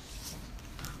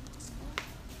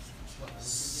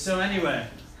 So anyway,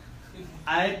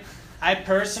 I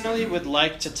personally would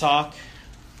like to talk.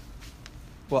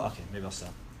 Well, okay, maybe I'll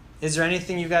stop. Is there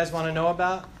anything you guys want to know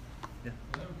about? Yeah.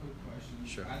 I have a quick question.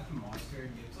 Sure. At the monastery,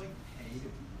 do you have to pay to be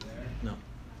there? No.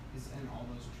 And all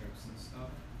those trips and stuff?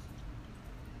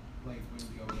 When you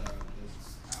go to the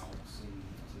Alps and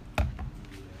to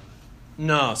India?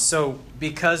 No. So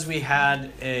because we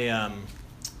had a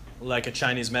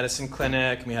Chinese medicine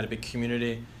clinic, and we had a big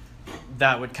community,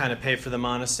 that would kind of pay for the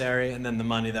monastery, and then the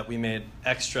money that we made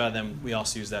extra, then we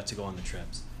also used that to go on the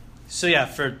trips. So yeah,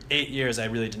 for 8 years, I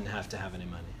really didn't have to have any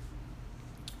money,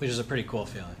 which is a pretty cool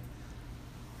feeling.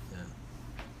 Yeah.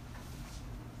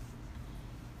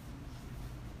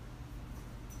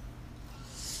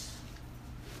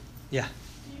 Yeah.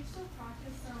 Do you still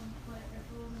practice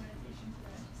rituals and meditation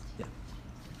today?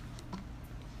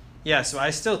 Yeah. Yeah, so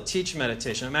I still teach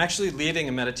meditation. I'm actually leading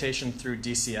a meditation through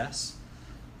DCS.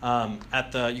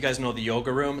 At the, you guys know the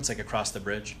yoga room? It's across the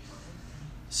bridge.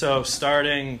 So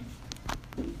starting,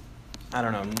 I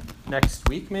don't know, next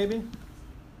week maybe?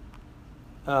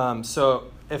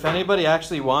 So if anybody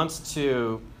actually wants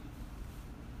to,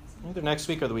 either next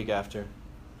week or the week after.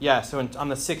 Yeah, so on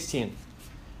the 16th.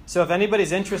 So if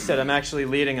anybody's interested, I'm actually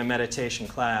leading a meditation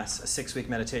class, a 6-week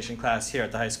meditation class here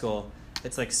at the high school.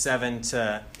 It's like 7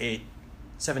 to 8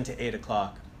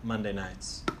 o'clock Monday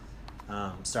nights,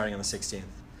 starting on the 16th.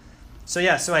 So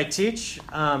yeah, so I teach.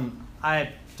 I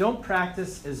don't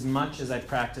practice as much as I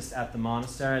practiced at the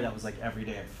monastery. That was like every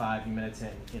day at 5 you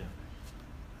meditate.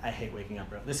 I hate waking up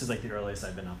early. This is like the earliest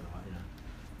I've been up in a while.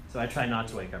 So I try not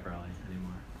to wake up early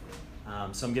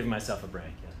anymore. So I'm giving myself a break.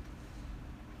 Yeah.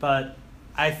 But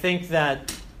I think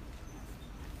that,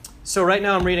 so right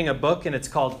now I'm reading a book and it's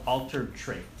called Altered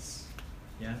Traits.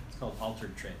 Yeah, it's called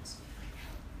Altered Traits.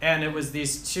 And it was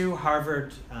these 2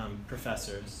 Harvard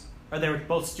professors, or they were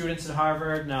both students at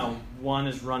Harvard. Now one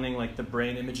is running like the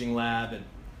brain imaging lab in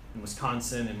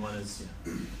Wisconsin, and one is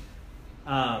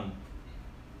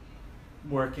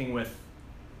working with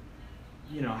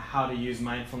how to use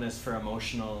mindfulness for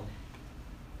emotional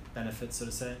benefits, so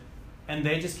to say. And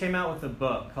they just came out with a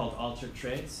book called Altered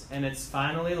Traits, and it's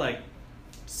finally like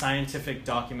scientific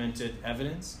documented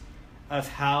evidence of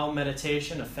how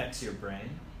meditation affects your brain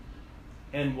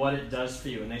and what it does for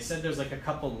you. And they said there's like a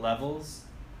couple levels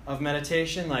of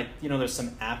meditation. Like, there's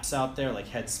some apps out there like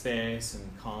Headspace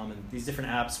and Calm and these different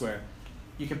apps where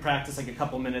you can practice like a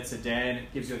couple minutes a day and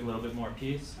it gives you like a little bit more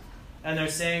peace. And they're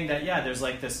saying that, there's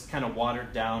like this kind of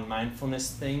watered down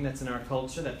mindfulness thing that's in our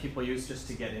culture that people use just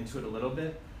to get into it a little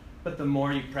bit. But the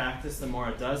more you practice, the more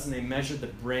it does. And they measured the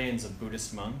brains of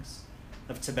Buddhist monks,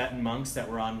 of Tibetan monks that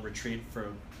were on retreat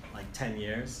for like 10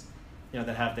 years, that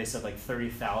have, they said, like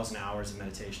 30,000 hours of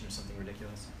meditation or something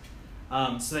ridiculous.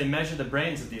 So they measured the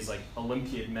brains of these like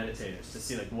Olympiad meditators to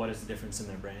see like what is the difference in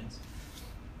their brains.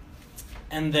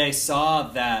 And they saw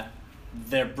that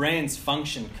their brains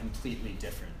function completely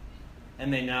different.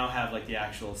 And they now have like the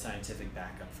actual scientific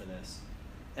backup for this.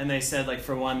 And they said, like,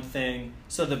 for one thing,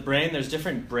 so the brain, there's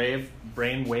different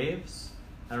brain waves.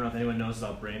 I don't know if anyone knows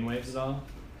about brain waves at all.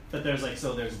 But there's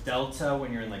there's delta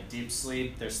when you're in like deep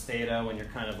sleep. There's theta when you're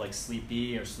kind of like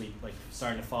sleepy or like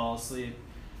starting to fall asleep.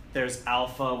 There's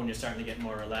alpha when you're starting to get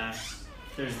more relaxed.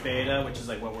 There's beta, which is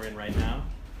like what we're in right now.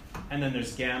 And then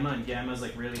there's gamma, and gamma is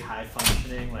like really high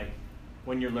functioning, like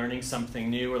when you're learning something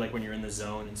new or like when you're in the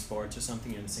zone in sports or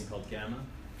something, you're in this thing called gamma.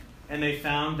 And they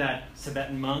found that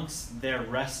Tibetan monks, their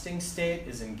resting state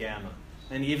is in gamma.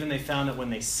 And even they found that when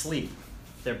they sleep,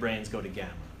 their brains go to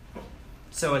gamma.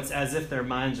 So it's as if their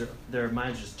minds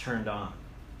just turned on.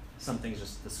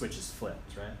 The switch is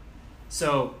flipped, right?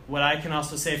 So what I can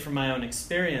also say from my own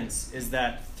experience is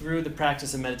that through the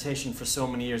practice of meditation for so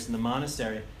many years in the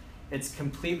monastery, it's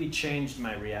completely changed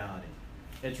my reality.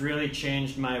 It's really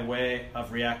changed my way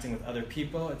of reacting with other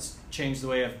people. It's changed the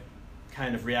way of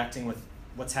kind of reacting with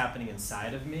what's happening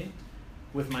inside of me,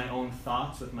 with my own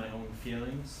thoughts, with my own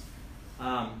feelings.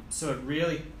 So it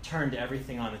really turned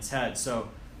everything on its head. So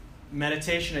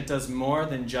meditation, it does more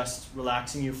than just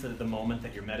relaxing you for the moment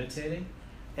that you're meditating.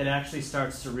 It actually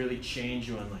starts to really change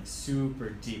you on like super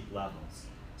deep levels.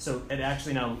 So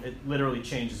it literally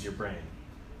changes your brain.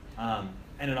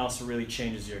 And it also really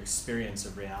changes your experience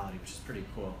of reality, which is pretty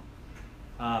cool.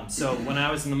 So when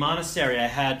I was in the monastery, I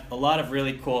had a lot of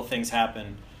really cool things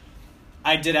happen.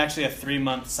 I did actually a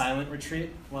 3-month silent retreat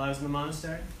while I was in the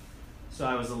monastery. So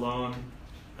I was alone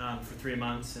for 3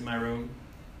 months in my room.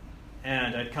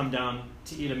 And I'd come down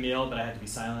to eat a meal, but I had to be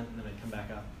silent, and then I'd come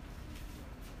back up.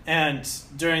 And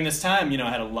during this time, I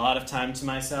had a lot of time to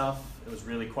myself. It was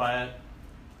really quiet.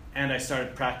 And I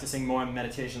started practicing more, and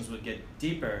meditations would get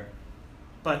deeper.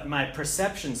 But my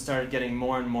perception started getting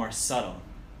more and more subtle.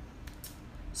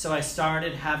 So I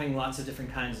started having lots of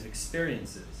different kinds of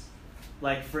experiences.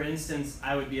 Like, for instance,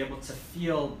 I would be able to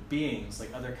feel beings,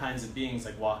 like other kinds of beings,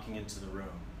 like walking into the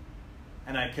room.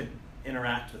 And I could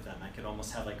interact with them. I could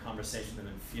almost have like conversation with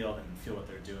them and feel what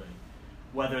they're doing.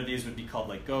 Whether these would be called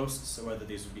like ghosts or whether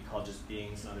these would be called just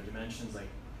beings in other dimensions, like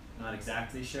not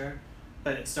exactly sure.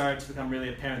 But it started to become really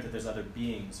apparent that there's other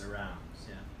beings around.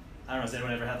 Yeah. I don't know, has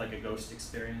anyone ever had like a ghost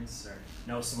experience or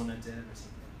know someone that did or something?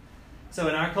 So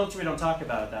in our culture, we don't talk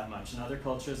about it that much. In other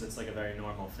cultures, it's like a very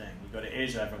normal thing. You go to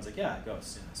Asia, everyone's like, yeah,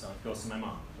 ghosts. So it goes to my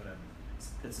mom, whatever.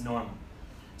 It's normal.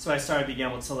 So I started being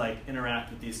able to like interact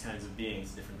with these kinds of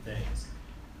beings, different things.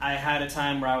 I had a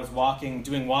time where I was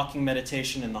doing walking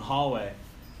meditation in the hallway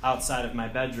outside of my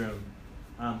bedroom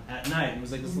at night. It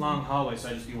was like this long hallway, so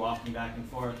I'd just be walking back and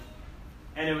forth.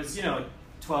 And it was,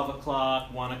 12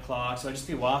 o'clock, 1 o'clock, so I'd just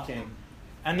be walking.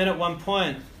 And then at one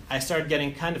point, I started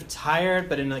getting kind of tired,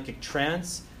 but in like a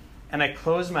trance, and I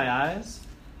closed my eyes.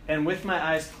 And with my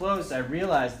eyes closed, I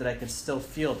realized that I could still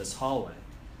feel this hallway.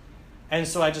 And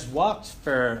so I just walked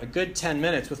for a good 10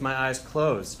 minutes with my eyes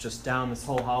closed, just down this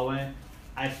whole hallway.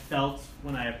 I felt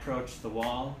when I approached the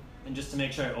wall And just to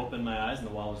make sure I opened my eyes and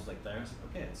the wall was like there, I was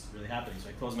like, okay, it's really happening. So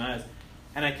I closed my eyes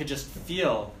and I could just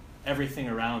feel everything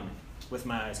around me with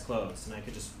my eyes closed, and I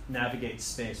could just navigate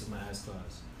space with my eyes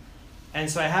closed. And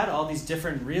so I had all these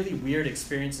different really weird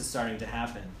experiences starting to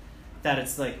happen, that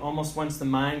it's like almost once the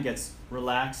mind gets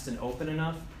relaxed and open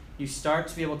enough, you start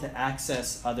to be able to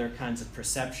access other kinds of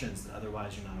perceptions that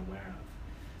otherwise you're not aware of.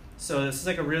 So this is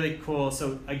like a really cool,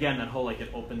 so again, that whole like it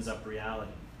opens up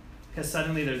reality. Because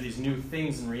suddenly there's these new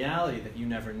things in reality that you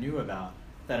never knew about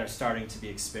that are starting to be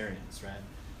experienced, right?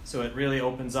 So it really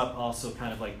opens up also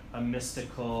kind of like a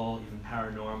mystical, even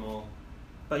paranormal,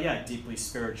 but yeah, deeply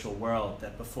spiritual world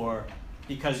that before,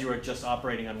 because you were just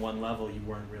operating on one level, you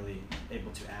weren't really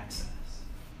able to access.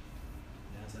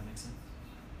 Yeah, does that make sense?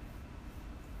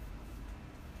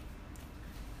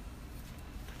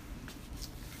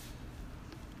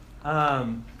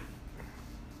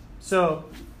 So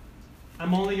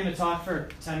I'm only going to talk for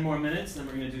 10 more minutes, and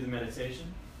then we're going to do the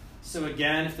meditation. So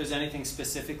again, if there's anything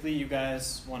specifically you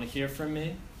guys want to hear from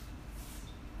me,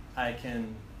 I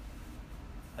can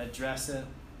address it.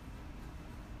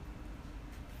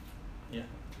 Yeah.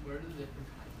 Where are the different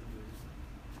kinds of Buddhism?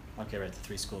 Okay, right, the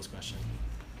three schools question.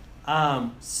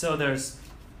 So there's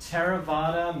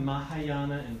Theravada,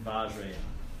 Mahayana, and Vajrayana.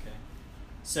 Okay.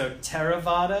 So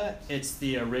Theravada, it's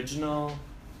the original.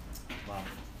 Wow.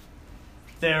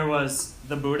 There was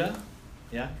the Buddha,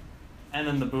 yeah, and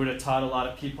then the Buddha taught a lot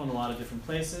of people in a lot of different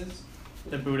places.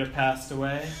 The Buddha passed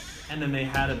away, and then they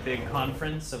had a big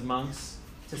conference of monks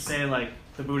to say, like,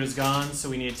 the Buddha's gone, so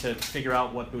we need to figure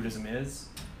out what Buddhism is.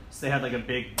 So they had like a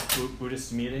big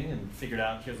Buddhist meeting and figured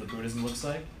out here's what Buddhism looks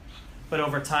like. But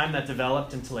over time that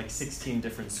developed into like 16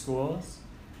 different schools.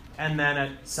 And then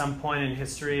at some point in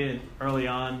history, and early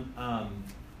on,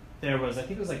 there was, I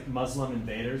think it was like Muslim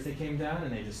invaders that came down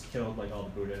and they just killed like all the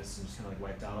Buddhists and just kind of like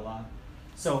wiped out a lot.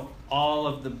 So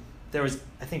there was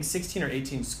I think 16 or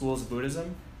 18 schools of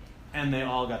Buddhism, and they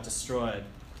all got destroyed.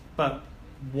 But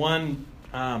one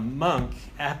monk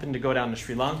happened to go down to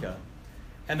Sri Lanka,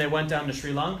 and they went down to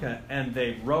Sri Lanka and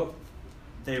they wrote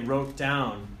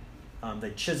down,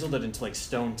 they chiseled it into like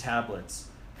stone tablets,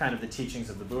 kind of the teachings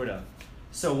of the Buddha.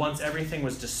 So once everything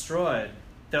was destroyed,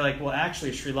 they're like, well,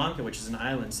 actually Sri Lanka, which is an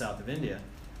island south of India,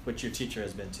 which your teacher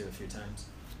has been to a few times,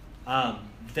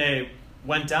 they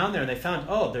went down there and they found,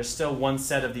 oh, there's still one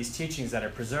set of these teachings that are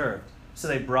preserved. So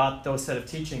they brought those set of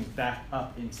teachings back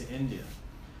up into India.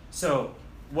 So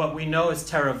what we know is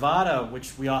Theravada,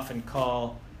 which we often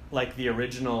call like the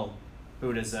original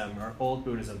Buddhism or old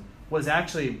Buddhism, was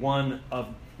actually one of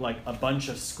like a bunch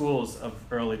of schools of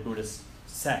early Buddhist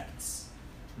sects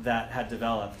that had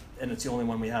developed, and it's the only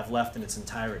one we have left in its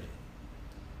entirety.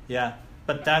 Yeah,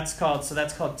 but that's called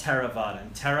Theravada.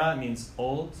 And Thera means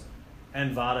old,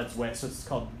 and Vada is way, so it's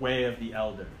called way of the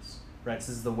elders, right? This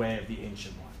is the way of the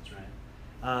ancient ones,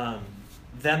 right?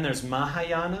 Then there's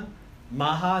Mahayana.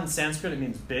 Maha in Sanskrit, it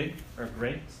means big or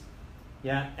great.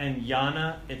 Yeah, and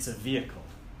yana, it's a vehicle.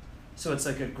 So it's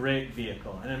like a great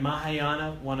vehicle. And in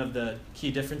Mahayana, one of the key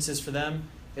differences for them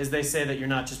is they say that you're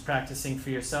not just practicing for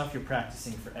yourself, you're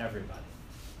practicing for everybody.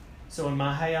 So in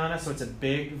Mahayana, so it's a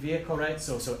big vehicle, right?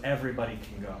 So everybody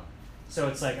can go. So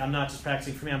it's like, I'm not just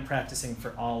practicing for me, I'm practicing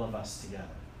for all of us together.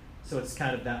 So it's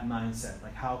kind of that mindset,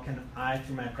 like how can I,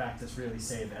 through my practice, really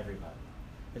save everybody?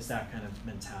 It's that kind of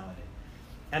mentality.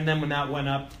 And then when that went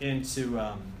up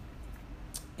into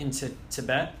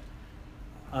Tibet,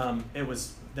 it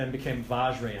was then became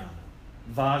Vajrayana.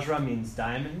 Vajra means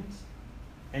diamond,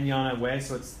 and Yana way,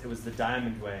 so it was the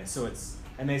diamond way. So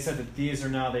and they said that these are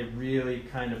now, they really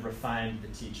kind of refined the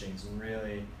teachings and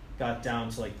really got down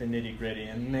to like the nitty gritty.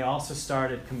 And they also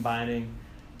started combining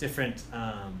different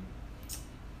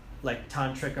like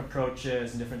tantric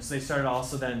approaches and different, so they started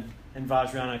also then in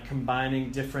Vajrayana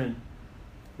combining different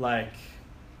like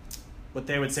what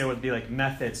they would say would be like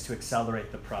methods to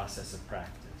accelerate the process of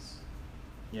practice.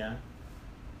 Yeah?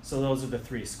 So those are the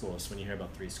three schools. When you hear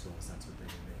about three schools, that's what they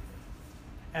do.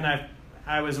 And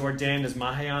I was ordained as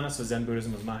Mahayana, so Zen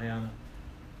Buddhism was Mahayana.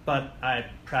 But I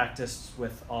practiced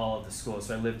with all of the schools.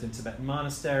 So I lived in Tibetan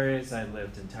monasteries, I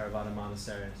lived in Theravada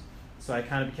monasteries. So I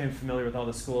kind of became familiar with all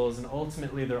the schools, and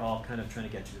ultimately they're all kind of trying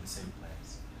to get you to the same place.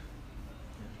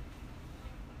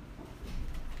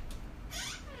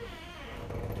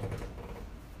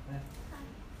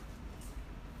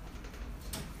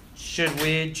 Should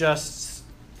we just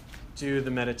do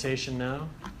the meditation now?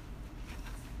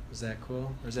 Is that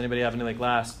cool? Or does anybody have any like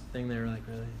last thing they were like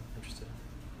really interested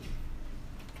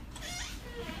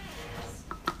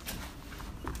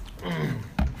in?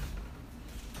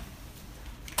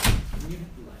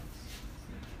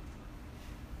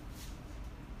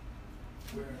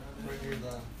 Right near the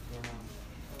doorknob.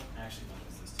 Actually, what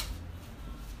is this?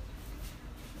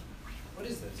 What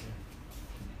is this?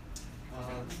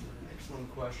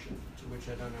 Excellent question to which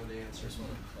I don't know the answer.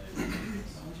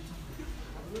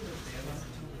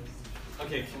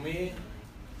 Okay, can we?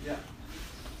 Yeah.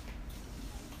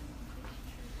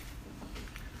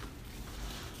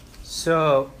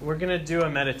 So we're gonna do a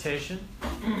meditation.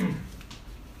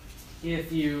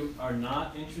 If you are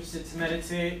not interested to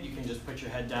meditate, you can just put your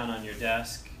head down on your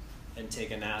desk and take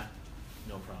a nap.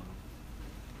 No problem.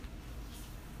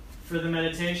 For the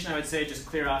meditation, I would say just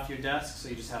clear off your desk so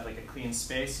you just have like a clean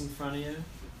space in front of you.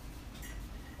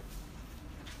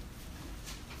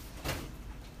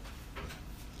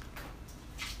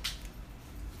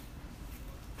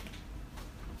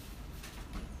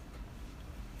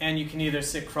 And you can either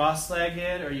sit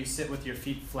cross-legged or you sit with your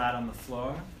feet flat on the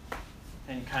floor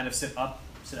and kind of sit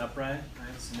upright,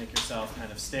 right? So make yourself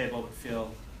kind of stable but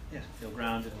feel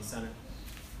grounded in the center.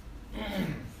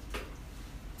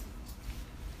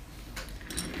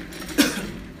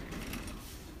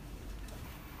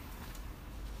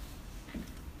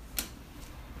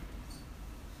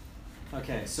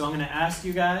 Okay, so I'm going to ask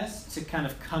you guys to kind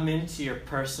of come into your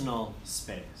personal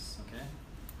space, okay?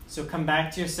 So come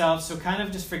back to yourself. So kind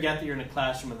of just forget that you're in a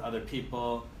classroom with other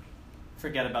people.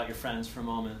 Forget about your friends for a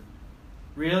moment.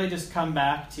 Really just come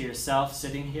back to yourself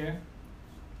sitting here.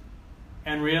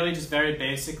 And really just very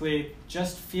basically,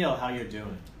 just feel how you're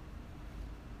doing.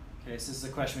 Okay, so this is a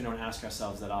question we don't ask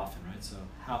ourselves that often, right? So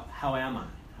how am I?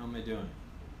 How am I doing?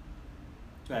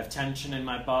 Do I have tension in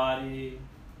my body?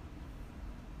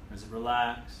 Or is it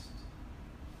relaxed?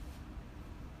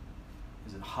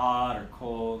 Is it hot or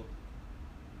cold?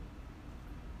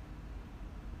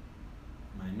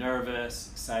 Am I nervous,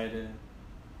 excited?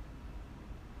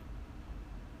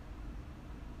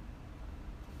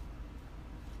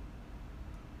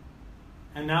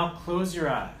 And now close your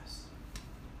eyes.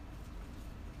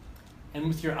 And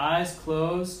with your eyes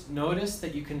closed, notice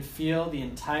that you can feel the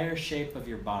entire shape of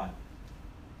your body.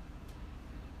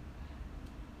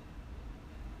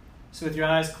 So with your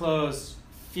eyes closed,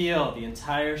 feel the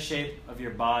entire shape of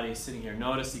your body sitting here.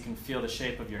 Notice you can feel the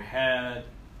shape of your head.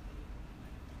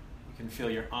 You can feel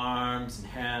your arms and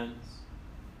hands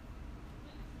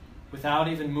without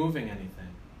even moving anything.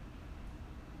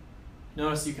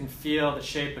 Notice you can feel the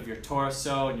shape of your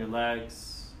torso and your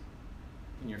legs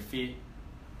and your feet.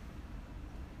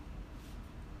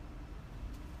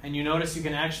 And you notice you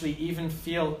can actually even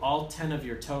feel all 10 of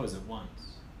your toes at once.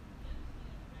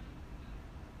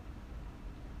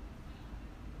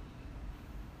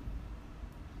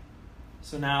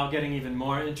 So now, getting even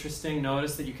more interesting,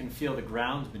 notice that you can feel the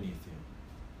ground beneath you.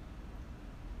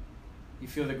 You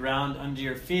feel the ground under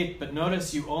your feet, but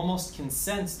notice you almost can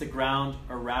sense the ground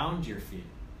around your feet,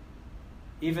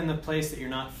 even the place that you're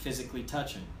not physically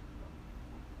touching.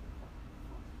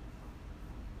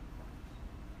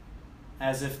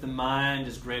 As if the mind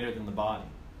is greater than the body.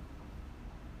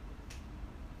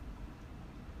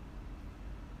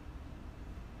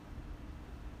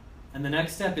 And the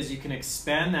next step is you can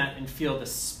expand that and feel the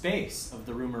space of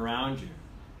the room around you.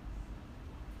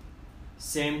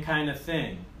 Same kind of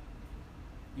thing.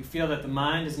 You feel that the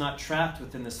mind is not trapped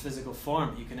within this physical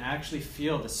form. You can actually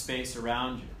feel the space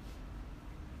around you.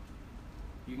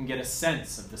 You can get a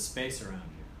sense of the space around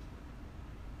you.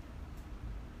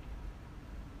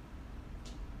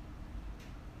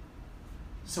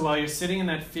 So while you're sitting in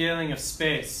that feeling of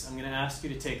space, I'm going to ask you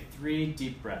to take 3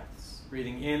 deep breaths.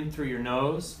 Breathing in through your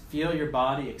nose, feel your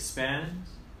body expand,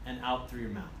 and out through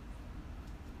your mouth.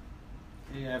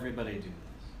 Okay, everybody do this.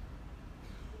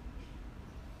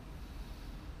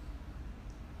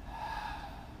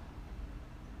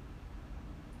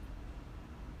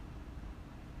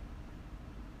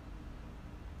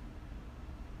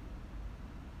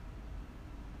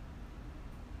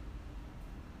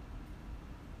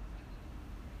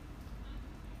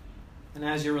 And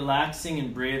as you're relaxing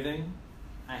and breathing,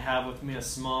 I have with me a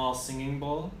small singing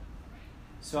bowl.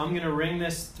 So I'm going to ring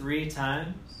this 3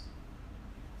 times.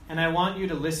 And I want you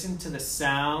to listen to the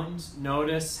sound,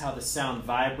 notice how the sound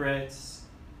vibrates,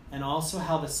 and also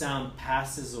how the sound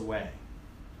passes away.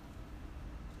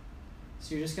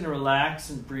 So you're just going to relax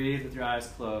and breathe with your eyes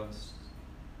closed.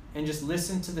 And just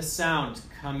listen to the sound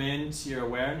come into your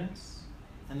awareness,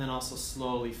 and then also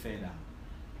slowly fade out.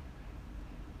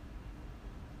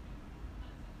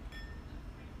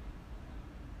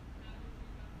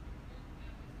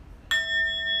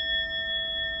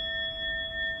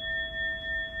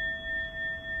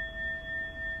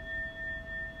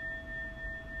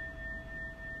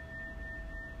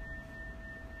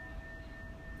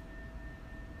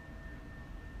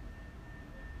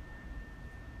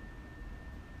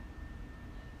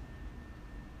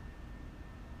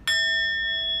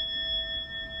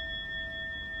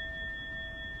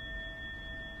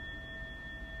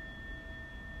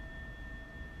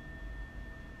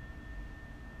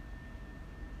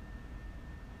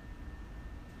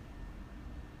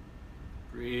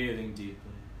 Breathing deeply.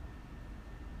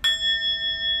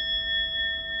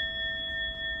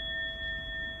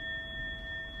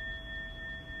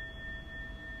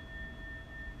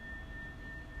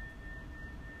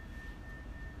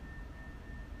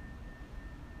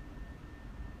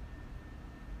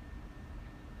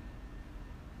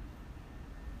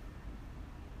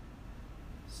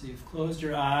 So you've closed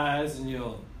your eyes and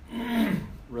you'll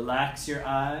relax your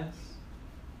eyes.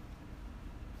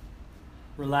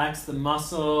 Relax the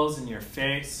muscles in your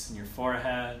face, in your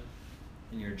forehead,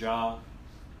 in your jaw.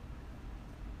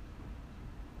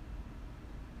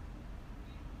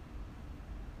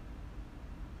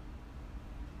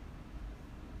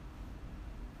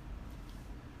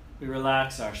 We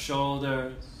relax our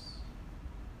shoulders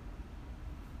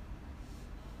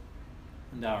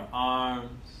and our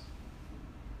arms.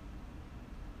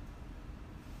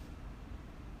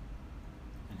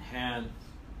 And hands.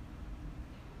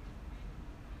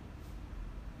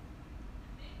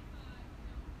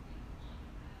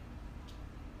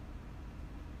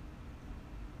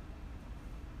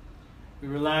 We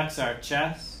relax our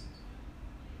chest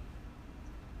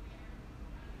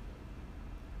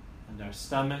and our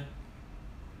stomach.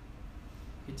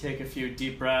 You take a few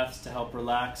deep breaths to help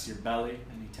relax your belly,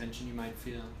 any tension you might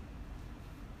feel.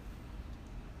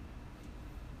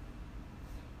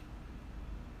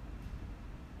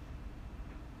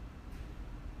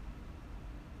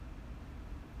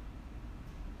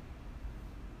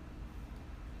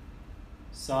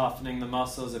 Softening the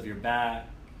muscles of your back,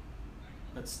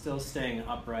 but still staying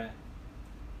upright.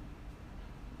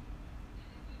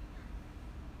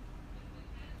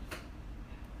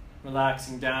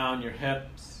 Relaxing down your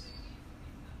hips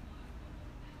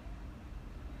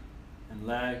and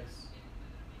legs.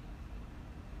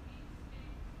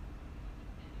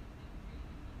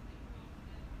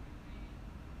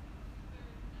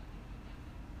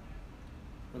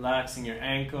 Relaxing your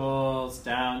ankles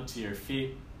down to your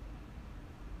feet.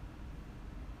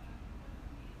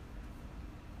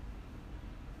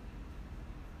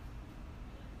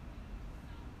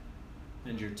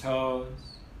 And your toes.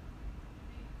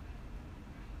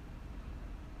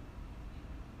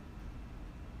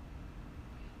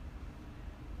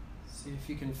 See if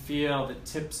you can feel the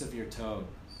tips of your toes.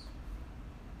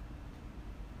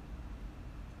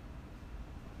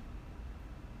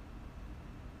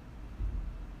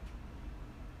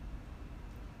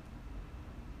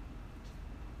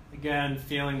 Again,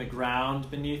 feeling the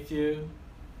ground beneath you.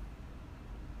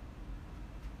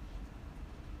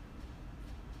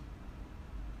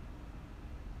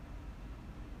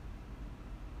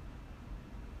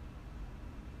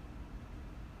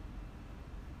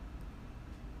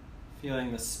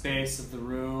 Feeling the space of the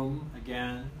room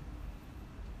again.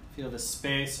 Feel the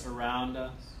space around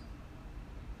us.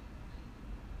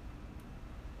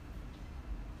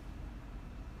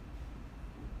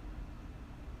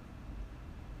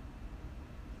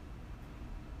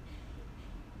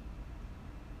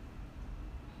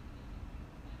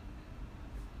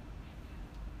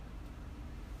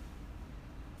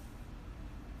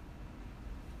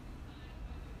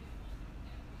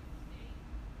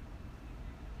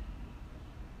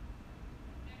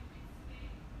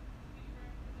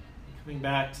 Coming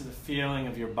back to the feeling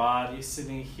of your body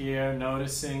sitting here,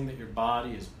 noticing that your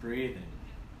body is breathing.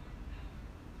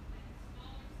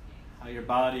 How your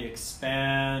body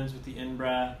expands with the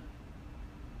in-breath.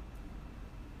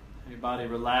 How your body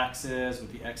relaxes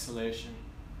with the exhalation.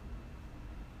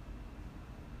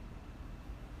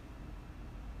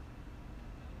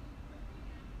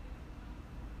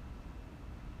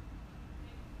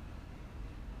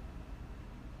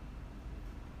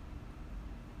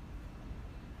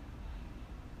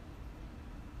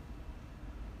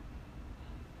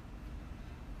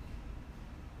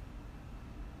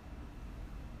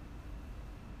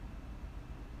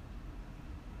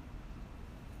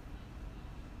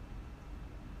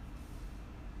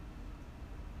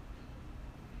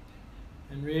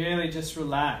 And really just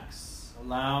relax,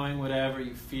 allowing whatever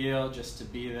you feel just to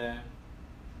be there.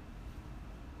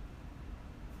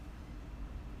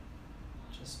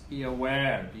 Just be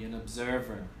aware, be an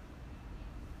observer.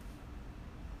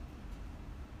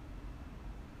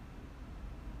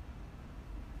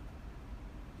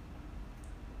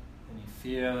 Any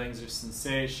feelings or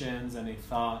sensations, any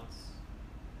thoughts.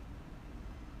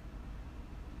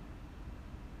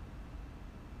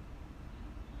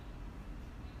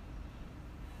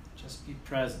 Just be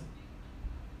present.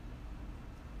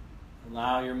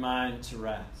 Allow your mind to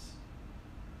rest.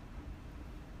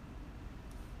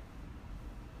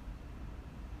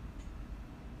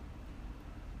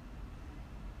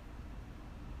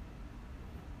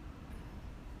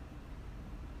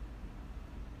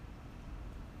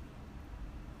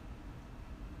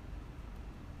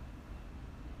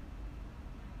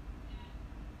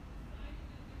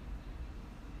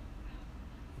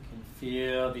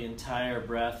 Feel the entire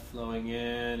breath flowing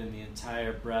in and the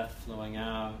entire breath flowing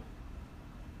out.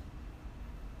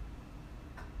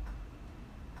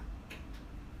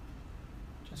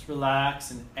 Just relax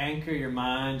and anchor your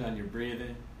mind on your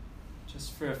breathing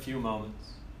just for a few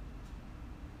moments.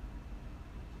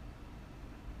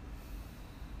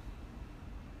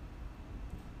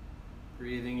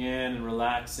 Breathing in and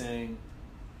relaxing,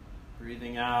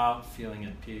 breathing out, feeling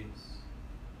at peace.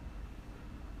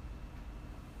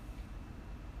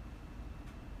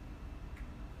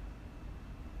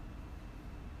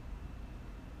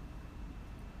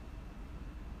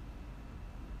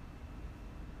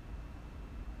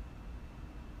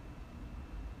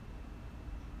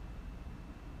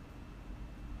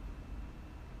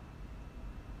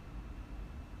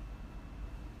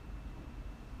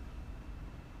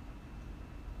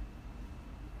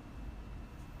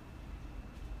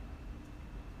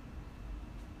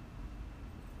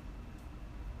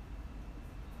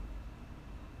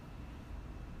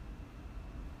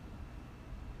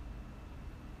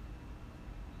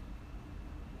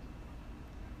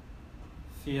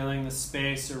 Feeling the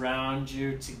space around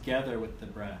you together with the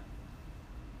breath.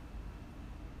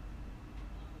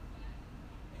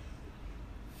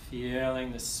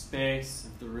 Feeling the space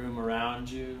of the room around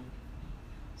you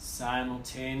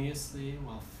simultaneously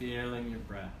while feeling your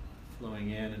breath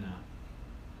flowing in and out.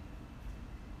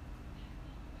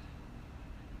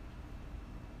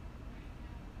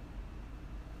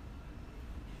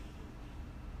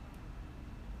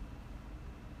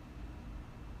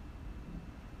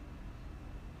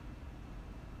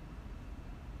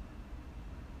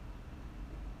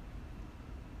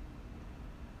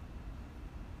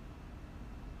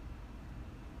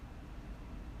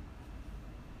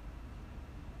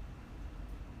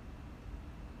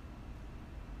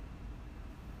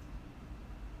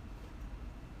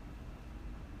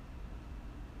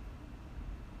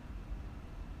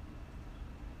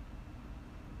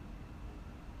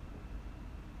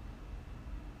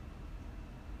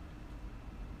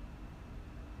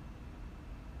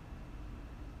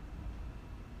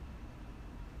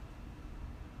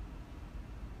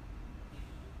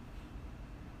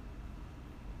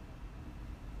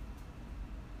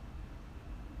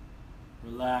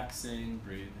 Relaxing,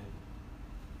 breathing.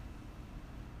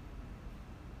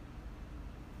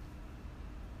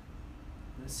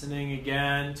 Listening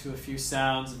again to a few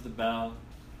sounds of the bell,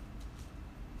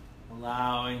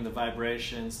 allowing the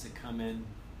vibrations to come in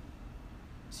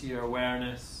to your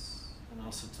awareness and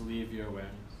also to leave your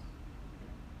awareness.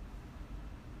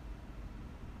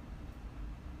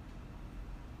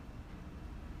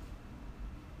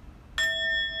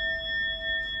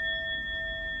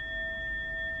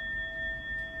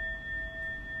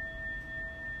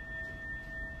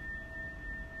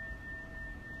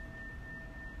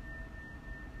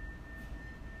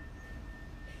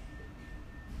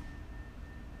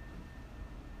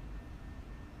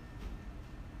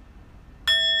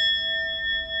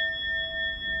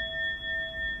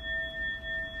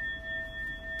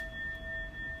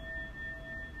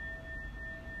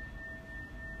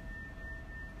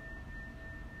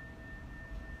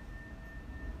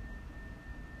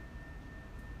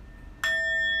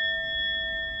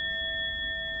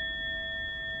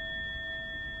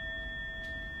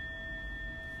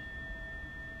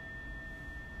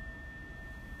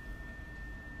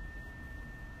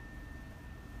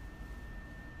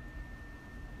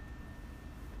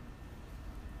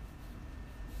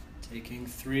 Taking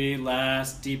 3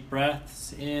 last deep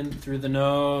breaths in through the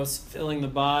nose, filling the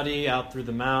body, out through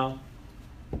the mouth.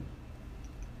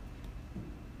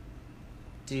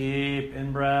 Deep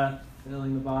in-breath,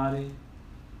 filling the body.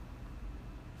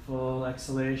 Full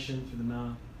exhalation through the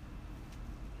mouth.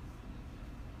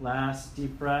 Last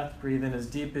deep breath, breathe in as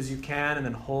deep as you can and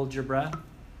then hold your breath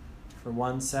for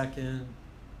 1 second,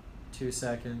 2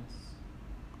 seconds,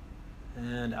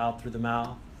 and out through the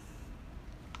mouth.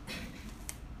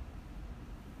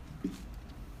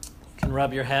 You can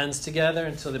rub your hands together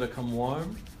until they become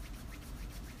warm.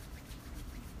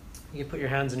 You can put your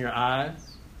hands in your eyes.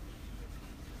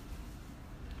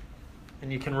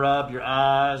 And you can rub your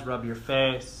eyes, rub your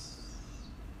face.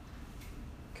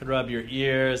 You can rub your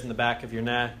ears and the back of your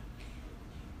neck.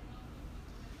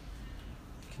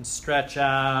 You can stretch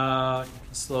out. You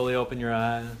can slowly open your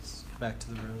eyes. Go back to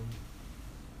the room.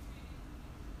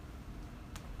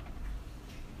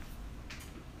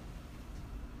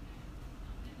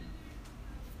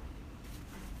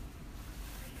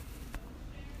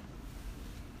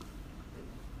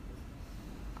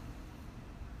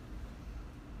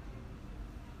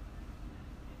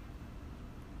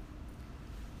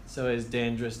 It's always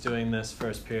dangerous doing this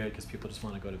first period because people just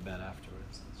want to go to bed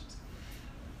afterwards. It's just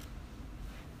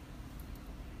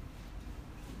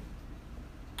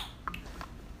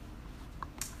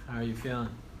are you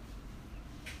feeling?